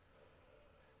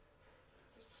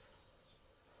 This is no witch.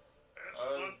 It's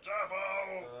Oh. the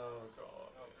devil! Oh god.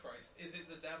 Oh Christ! Is it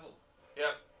the devil?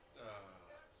 Yep.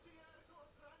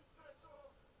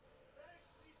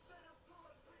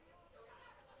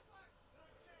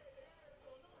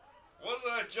 What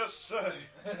did I just say?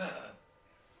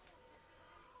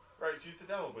 Right, she's the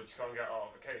devil, but she can't get out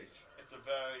of a cage. It's a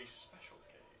very special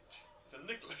cage. It's a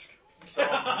Nicholas cage.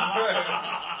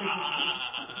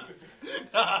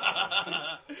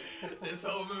 This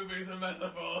whole movie's a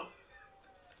metaphor.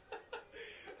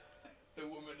 The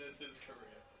woman is his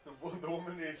career. The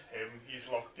woman is him. He's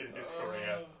locked in his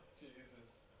career. Oh, Jesus.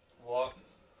 What?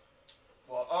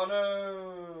 What? Oh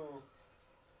no!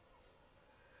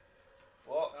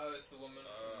 What? Oh, it's the woman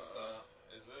from the start.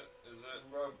 Is it? Is it?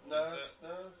 No, Is it's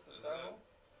the Is devil.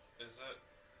 Is it?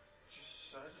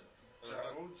 Just said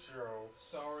devil Joe.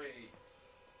 Sorry.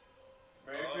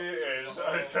 Maybe it is.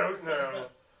 I don't know.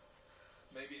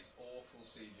 Maybe it's awful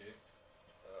CG.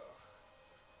 Ugh.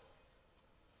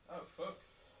 Oh, fuck.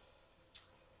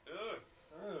 Ugh.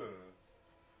 Ugh.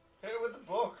 Hit it with the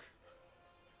book.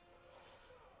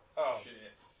 Oh.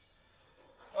 Shit.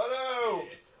 Oh no!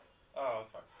 Shit. Oh,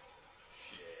 fuck.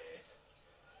 Shit.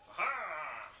 Ha!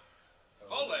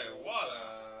 Holy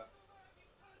water!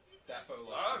 Daffo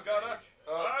lost I've his got rage.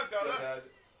 her. I've got you're her. dead.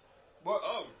 What?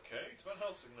 Okay, it's Van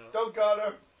Helsing now. Don't got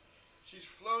her. She's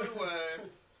flown away.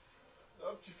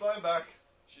 Oh, she's flying back.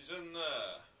 She's in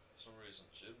there. For some reason,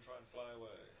 she didn't try and fly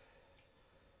away.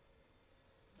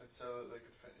 Let's so that they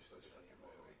could finish this fucking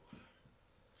movie.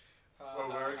 Well,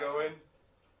 where are we going?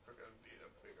 We're gonna need a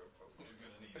bigger boat. We're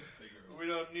gonna need a bigger. We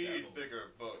don't need devil. bigger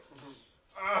boats.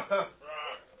 Ah!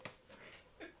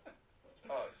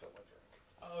 Oh, I spilled my drink.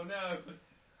 Oh no!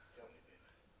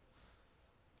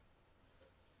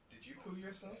 Did you poo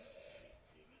yourself?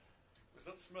 Was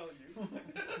that smell you?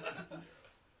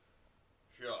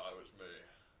 Yeah, it was me.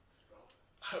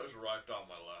 I was right down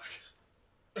my leg.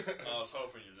 I was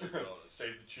hoping you didn't notice.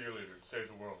 Save the cheerleader, save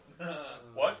the world. Have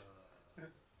What?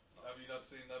 you not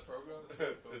seen that program?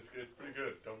 it's pretty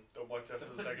good. Don't watch after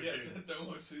the second Yeah, season. don't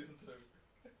watch season 2.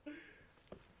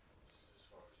 As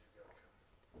far as you go,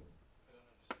 Captain. I don't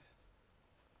understand.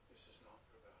 This is not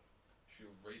for battle.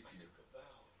 She'll rape I you. took a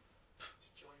vow to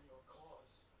join your cause.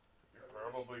 You're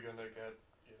probably gonna get,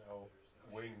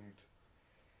 winged.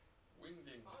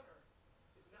 Winging. Honor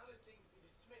is not a thing to be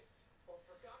dismissed or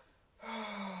forgotten.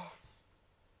 Oh,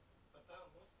 A vow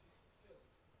must be fulfilled,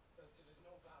 else it is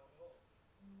no vow at all.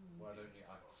 Why don't you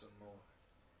act some more?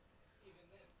 Even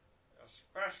then,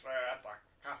 Especially at the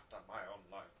cost of my own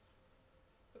life.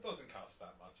 It doesn't cost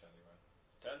that much anyway.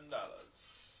 $10.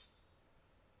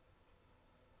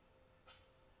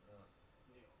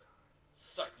 Neocon.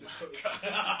 Suck Just my put- cock.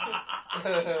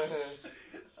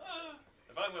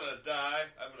 If I'm gonna die,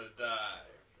 I'm gonna die.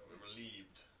 We're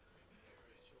relieved.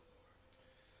 Praise your Lord,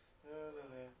 for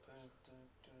I am thy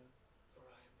servant.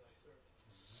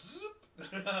 Zip.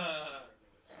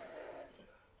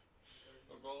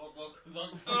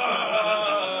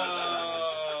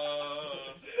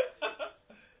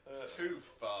 Too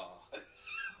far.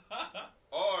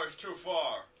 Oh, it's too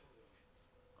far.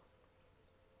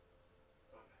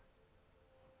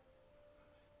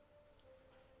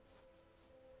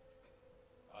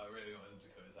 I really want him to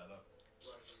cut his head off.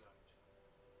 Rise and night.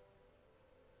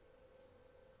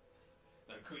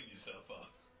 Now clean yourself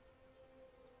up.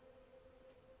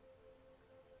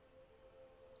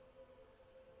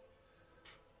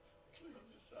 Clean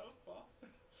yourself up. What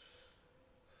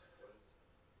is it?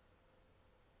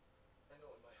 I know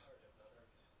in my heart I've not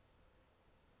earned this.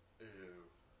 Ew.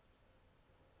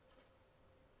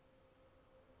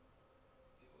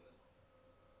 You will.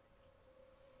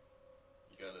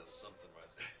 You got a little something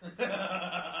right there.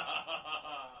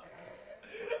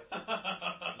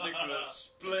 Nicholas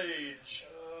Splage.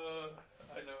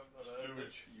 I know I'm not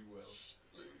Splooge. You will.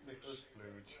 Nicholas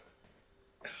Splooge.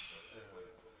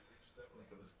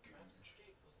 Nicholas Perhaps Googe.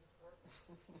 escape wasn't the purpose.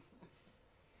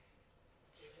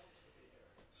 It wants to be here.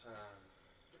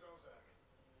 De Balzac,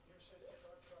 you said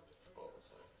Eckhart tried to free us.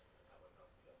 I would not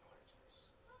be a part of this.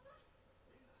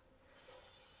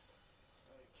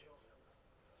 I killed him.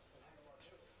 And hang him on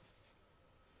too.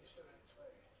 He stood in its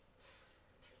way.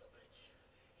 Kill a bitch.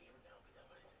 He'll now be the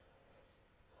man.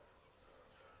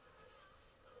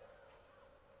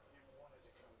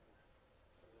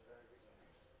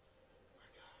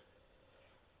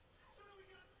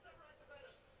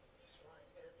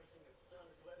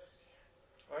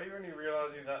 Why are you only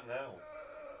realising that now?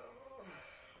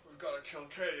 We've got to kill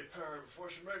Katy Perry before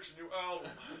she makes a new album.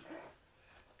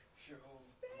 She'll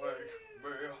make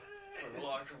me feel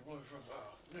like I'm living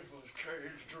a Nicolas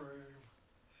Cage dream.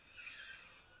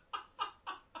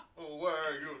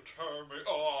 Where you turn me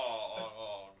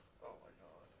on. Oh my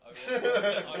god.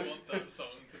 I want that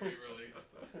song to be released.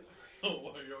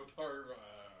 Oh, your turn.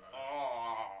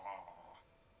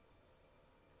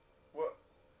 What?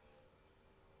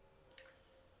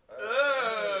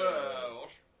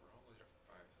 What's wrong with your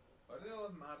face? Why do they all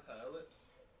have mad hair lips?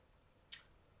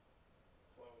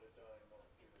 Why would a dying monk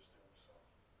do this to himself?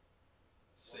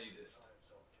 Sadist. Tie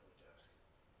himself to a desk.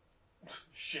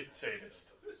 Shit sadist.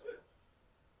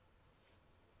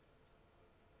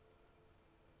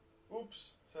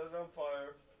 Oops, set it on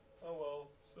fire. Oh well.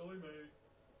 Silly me.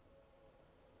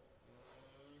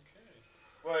 Okay.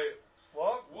 Wait,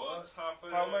 what? What's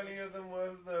happening? How many of them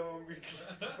were there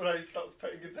when I stopped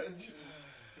paying attention?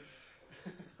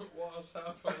 What's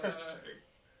happening?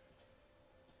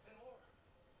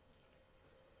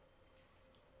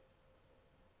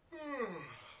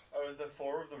 Oh, is there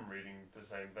 4 of them reading the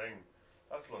same thing?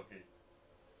 That's lucky.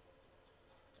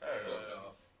 Fuck Oh,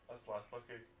 off. that's less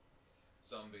lucky.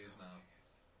 Zombies now.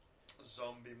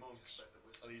 Zombie monks.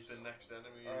 Are these the next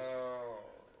enemies? Oh.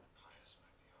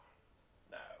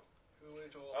 No. Who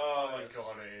ate all Oh the my pies?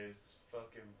 god, it is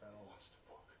fucking film. What's the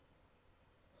book?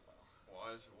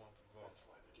 Why does it want the book? That's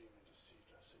why the demon deceived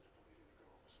us into believing the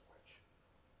girl was a witch.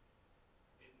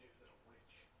 It knew that a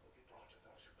witch will be brought to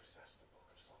those who possess the Book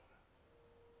of Solomon.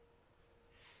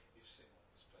 You've seen what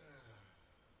this place is.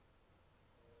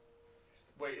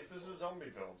 Wait, is this a zombie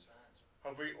film?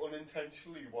 Have we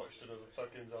unintentionally watched another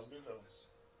fucking zombie film?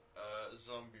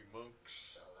 Zombie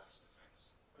monks.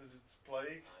 Because it's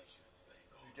plague.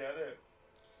 Did you get it?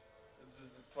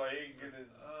 It's a plague and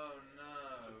it's Oh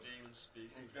no. The demon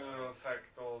speaking. it's going to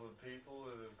affect all the people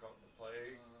that have got the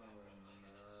plague.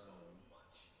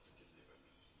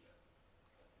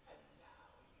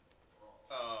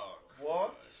 Oh,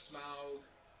 What? Christ. Smaug.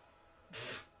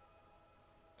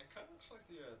 It kind of looks like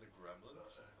the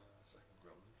Gremlins in the second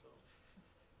Gremlin film.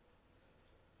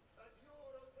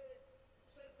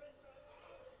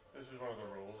 This was one of the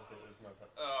rules that was never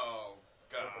Oh,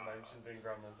 God. mentioned in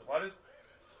Gremlins. Why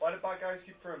do bad guys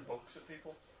keep throwing books at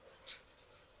people?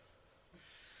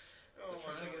 Oh, They're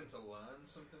trying to my get him to learn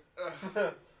something.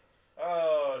 God.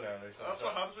 Oh no, they should That's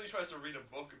what happens when he tries to read a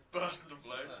book and burst into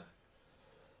flames. Yeah.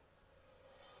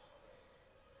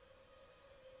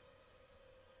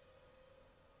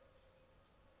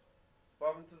 What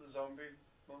happened to the zombie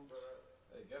monks?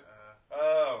 There you go.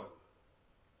 Oh.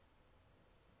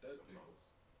 Dead people.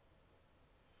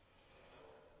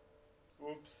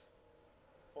 Oops.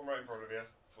 One right in front of you.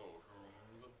 For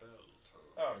whom the bell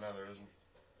tolls. Oh no, there isn't.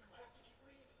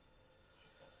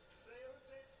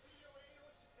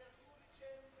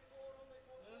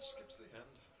 Skip to the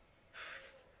end.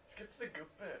 Skip to the good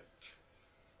bit.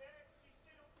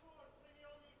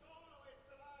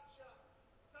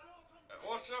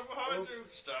 Watch out behind you!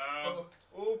 Oops. Stab!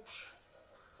 Oops.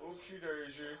 Oopsie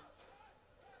daisy.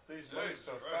 These monks Jesus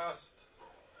are Christ. fast.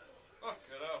 Fuck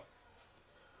it up.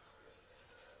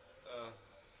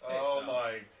 Oh off.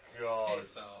 my god.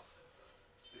 Piss off.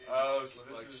 Oh, so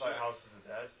this is like House of the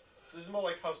Dead. This is more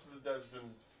like House of the Dead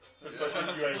than the Yeah.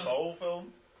 fucking UFO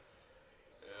film.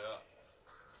 Yeah.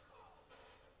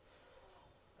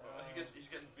 He's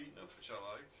getting beaten up, which I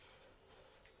like.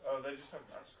 Oh, they just have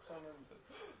masks on them.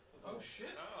 Oh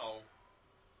shit. Ow.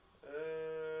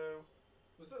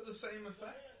 Was that the same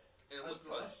effect? It As looks the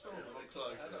like, last film, it they looks cut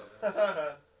like the head that.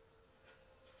 off.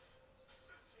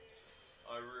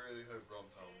 I really hope Ron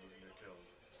Powell doesn't get killed.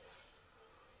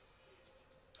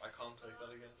 I can't take that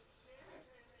again.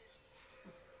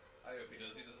 I hope he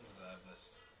does. He doesn't deserve this.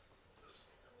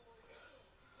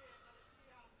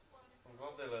 I'm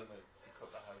glad they learned to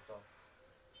cut the heads off.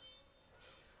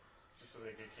 Just so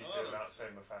they could keep Oh, doing no. that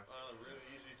same effect. Oh, really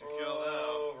easy to kill now.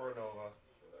 Over and over.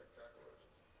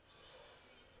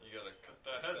 You gotta cut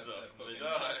their heads Except off they're and they fucking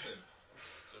die. massive.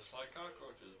 Just like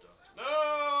cockroaches do.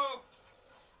 No!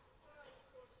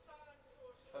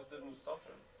 That didn't stop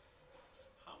him.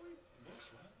 How many books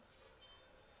were there?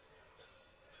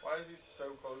 Why is he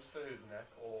so close to his neck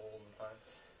all the time?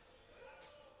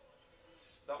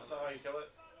 That's not how you kill it.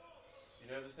 You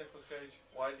know this, Nicolas Cage?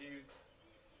 Why do you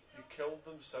killed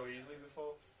them so easily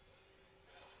before?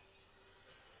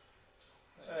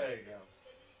 There you go.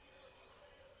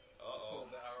 Uh-oh. Pulled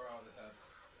the arrow out of his head.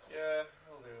 Yeah,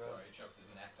 I'll do that. Sorry, he chopped his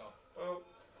neck off. Oh.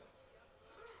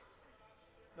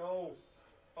 No.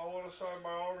 I want to sign my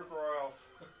autograph.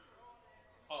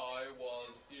 I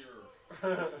was here.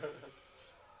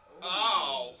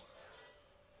 Ow!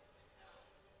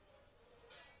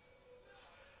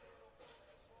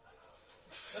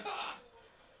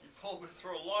 You pulled me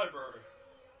through a library.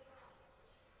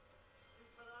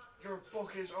 Your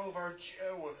book is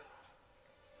overdue.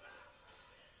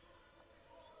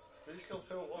 Did you kill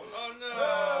two at once? Oh no!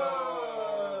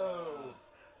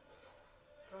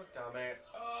 No! God damn it.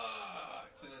 Ah,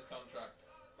 it's in his contract.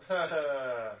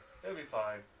 He'll be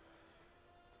fine.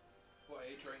 What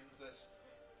age range is this?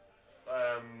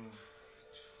 12.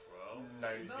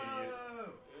 90, No!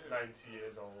 90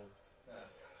 years old Yeah.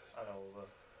 and older.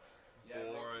 Yeah,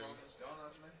 Boring. Roman's gone,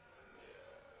 hasn't he?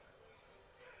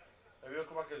 Maybe he'll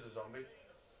come back as a zombie.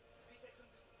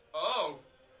 Oh!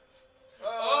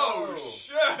 Oh,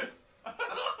 shit!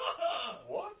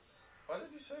 What? Why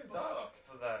did you say that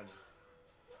for then?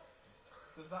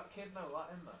 Does that kid know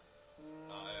Latin though?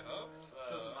 I hope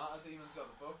Doesn't matter, Demon's got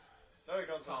the book. No, you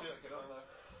can't Can't touch it. pick it up though.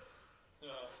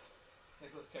 Yeah.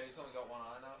 Nicolas Cage's only got one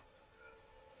eye now.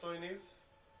 That's all he needs.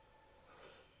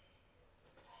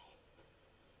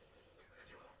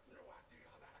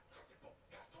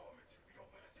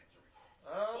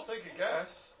 I'll take a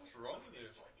guess. What's wrong with you?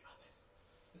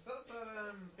 Is that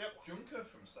Yep. Junker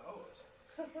from Star Wars?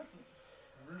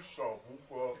 Mr.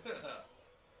 Hooper.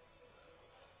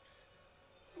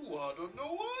 You had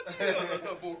no idea that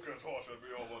the book had haunted me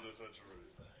over the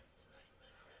centuries.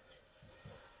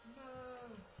 No,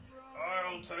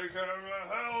 I'll take him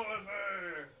to hell with me.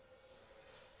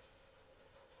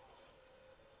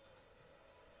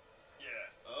 Yeah.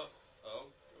 Oh,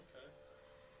 okay.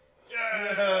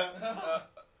 Yeah.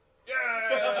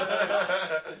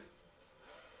 Yeah.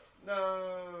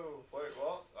 No. Wait,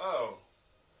 what? Oh.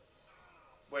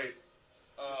 Wait.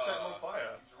 Just set him on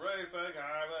fire. He's raping,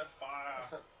 I'm on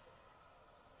fire.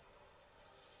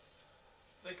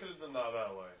 They could have done that a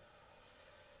better way.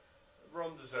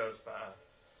 Ron deserves better.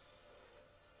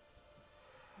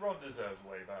 Ron deserves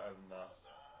way better than that.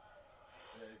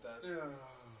 Yeah, he's dead. Yeah.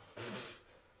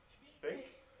 Think?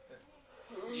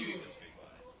 You can speak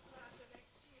about it.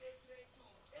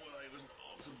 Well, he was an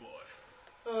altar boy.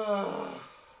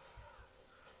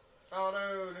 Oh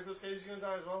no, Nicolas Cage is gonna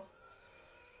die as well.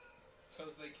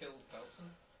 Because they killed Pelson.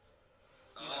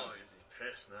 Oh, he's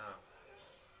pissed now.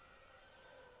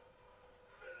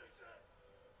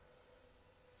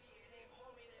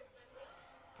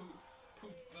 Poop.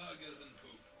 Poop burgers and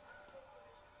poop.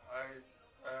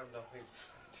 I have nothing to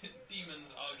say.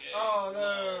 Demons are gay. Oh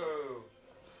no!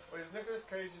 Wait, is Nicolas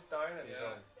Cage just dying in the Yeah.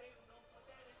 film?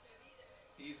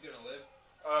 He's gonna live.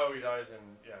 Oh, he dies in,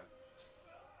 yeah.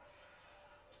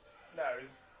 No, is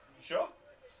sure?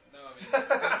 No,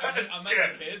 I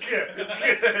meant the kid.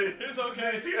 It's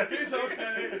okay. It's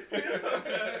okay. It's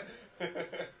okay.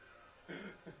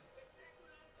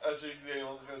 Oh, so he's the only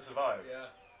one that's going to survive? Yeah.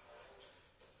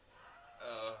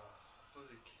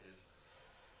 Bloody kid.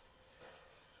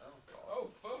 Oh, God. Oh,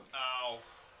 fuck. Ow.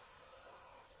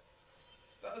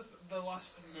 That was the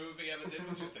last move he ever did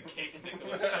was just to kick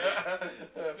Nicolas Cage.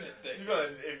 It's a bit thick. To be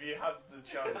honest, if you had the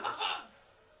chance...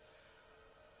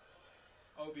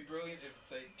 Oh, it'd be brilliant if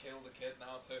they killed the kid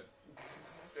now too.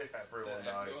 if everyone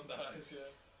Then died. everyone dies, yeah.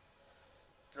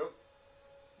 Nope.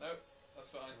 Nope,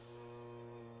 that's fine.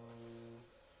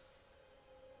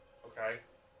 Okay.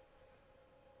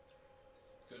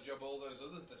 Good job all those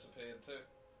others disappeared too.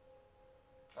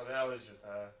 I think that was just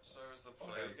her. So is the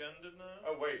plague ended now?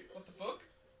 Oh, wait. What the fuck?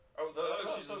 Oh, Oh,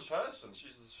 that's a person.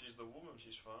 She's the woman,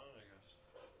 she's fine, I guess.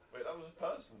 Wait, that was a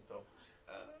person still.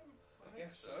 I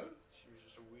guess so. She was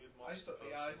just a weird I monster.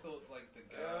 thought like the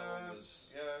girl was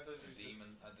Yeah, I thought a she was just...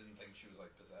 demon. I didn't think she was like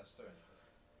possessed or anything.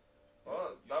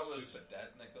 Well, He that was... super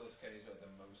dead, Nicolas Cage, like the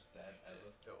most dead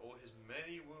ever. All his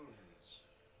many wounds.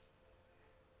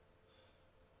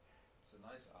 It's a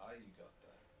nice eye you got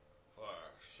there. Fire.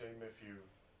 Shame if you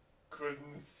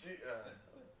couldn't see...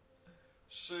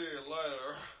 See you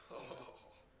later.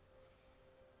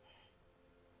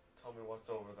 Tell me what's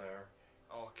over there.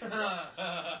 Oh, What can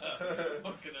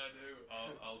I do?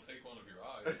 I'll take one of your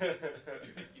eyes.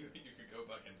 You could go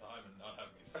back in time and not have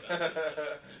me stabbed.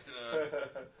 you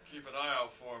can keep an eye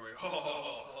out for me.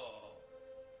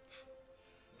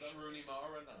 Is that Rooney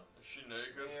Mara now? Is she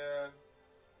naked? Yeah.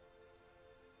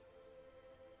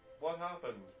 What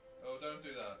happened? Oh, don't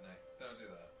do that, Nick. Don't do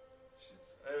that. She's.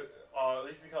 At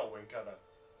least he can't wink at her.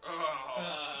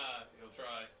 Oh. He'll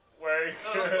try. Wait.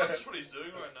 No, that's just what he's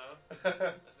doing right now. That's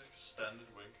an extended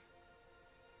wink.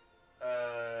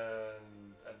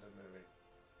 And end of movie,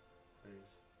 please.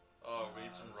 Oh,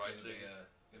 read some writing.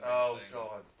 Oh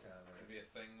God damn Could it! be a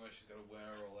thing where she's got to wear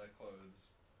all their clothes.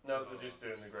 No, they're just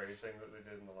doing the grey thing that they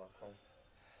did in the last one.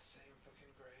 Same fucking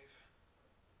grave.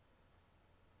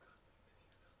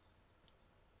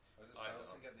 I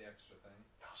Nelson don't. get the extra thing?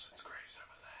 Nelson's grave's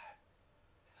over there.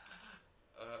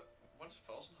 Why does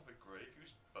Felsen have a grave? He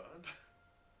was burned.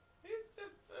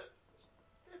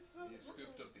 It's He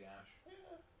scooped up the ash.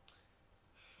 Yeah.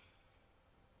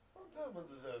 Well, no one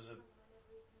deserves a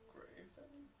grave, don't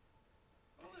you?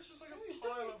 Well, it's just like a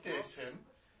pile of diss rocks. him.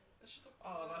 It's just a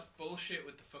Oh, that's bullshit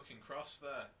with the fucking cross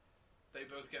there. They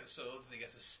both get swords and he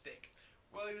gets a stick.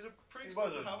 Well, he was a priest. He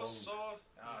was He a have a monk. sword.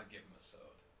 I'll give him a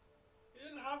sword. He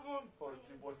didn't have one.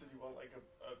 What did you want? Like a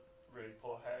really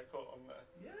poor haircut on there?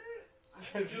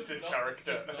 Yeah. Just this not,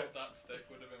 character. Just not that stick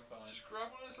would have been fine. Just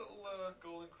grab one of those little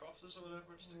golden crosses or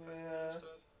whatever and stick that Yeah.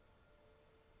 instead.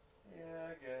 Yeah,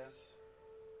 I guess.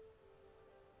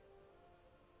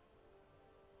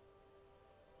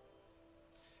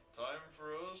 Time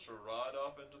for us to ride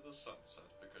off into the sunset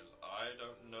because I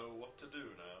don't know what to do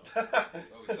now.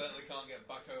 Well, we certainly can't get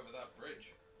back over that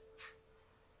bridge.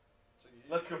 So you-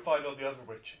 Let's go find all the other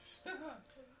witches. Can you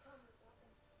tell me about them?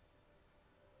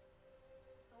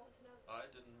 I want to know. I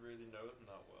didn't really know them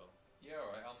that well. Yeah,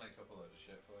 alright, I'll make up a load of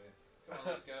shit for you. Come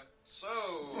on, let's go. So,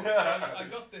 I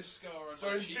got this scar on So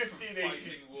my in cheek from 1580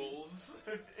 fighting wolves.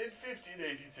 In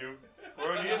 1582,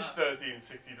 we're only in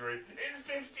 1363. In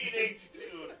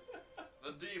 1582,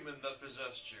 the demon that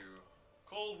possessed you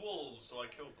called wolves, so I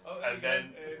killed them. Oh, And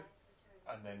again,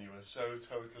 and then you were so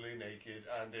totally naked,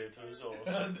 and it was and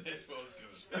awesome. it was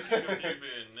good. Speaking of you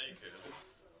being naked,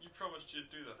 you promised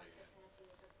you'd do that again.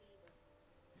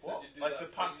 You said What? you'd do Like that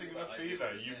the passing thing of a that I did fever?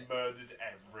 with You Nick. murdered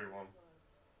everyone.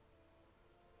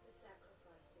 The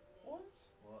sacrifice is made. What?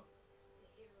 What? The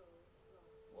hero is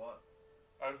lost. What?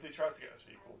 Oh, if they tried to get a I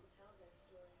sequel. will tell their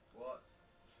story. What?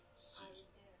 I was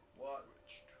there. What?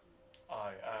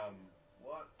 I am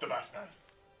What? the Batman.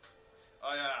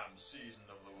 I am Season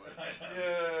of the Witch.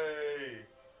 Yay!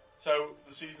 So,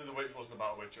 the season of the witch wasn't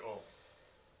about a witch at all.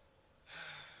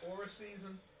 Or a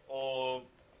season. Or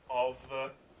of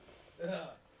the...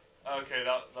 Okay,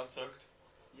 that sucked.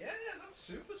 Yeah, that's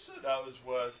super sick. That was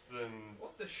worse than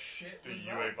What the shit the was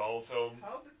UA that? Bowl film.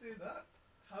 How did it do that?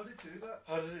 How did it do that?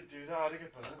 How did it do that? How did it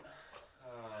get burnt?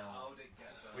 How did it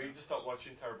get that? We need to stop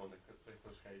watching terrible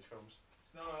Nicolas Cage films.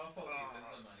 It's not our fault he's in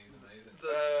them, man. He's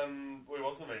amazing. Well, he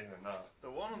wasn't amazing in that. The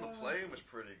one on the plane was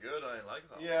pretty good. I like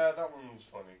that. Yeah, that one was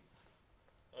funny.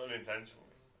 Unintentionally.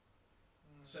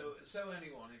 So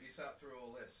anyone, if you sat through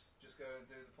all this, just go and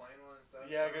do the plane one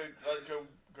instead? Yeah,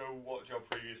 go watch our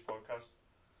previous podcast.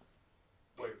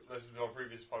 Wait, listen to our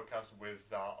previous podcast with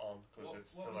that on, because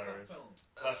it's what was hilarious. that film?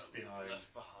 Left Behind,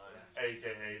 Left Behind.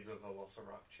 aka The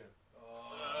Velociraptor.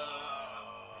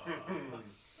 Oh.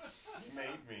 You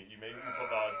made me put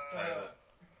that as a title.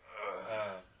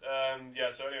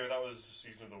 Yeah, so anyway, that was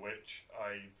Season of the Witch.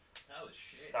 That was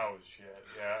shit. That was shit,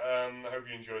 yeah. I hope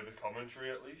you enjoyed the commentary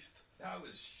at least. That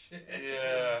was shit.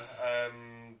 Yeah,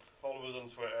 follow us on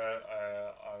Twitter,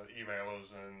 email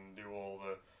us, and do all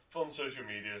the fun social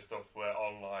media stuff. We're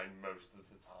online most of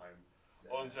the time.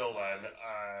 Until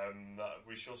then,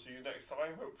 we shall see you next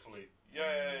time, hopefully.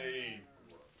 Yay!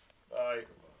 Bye.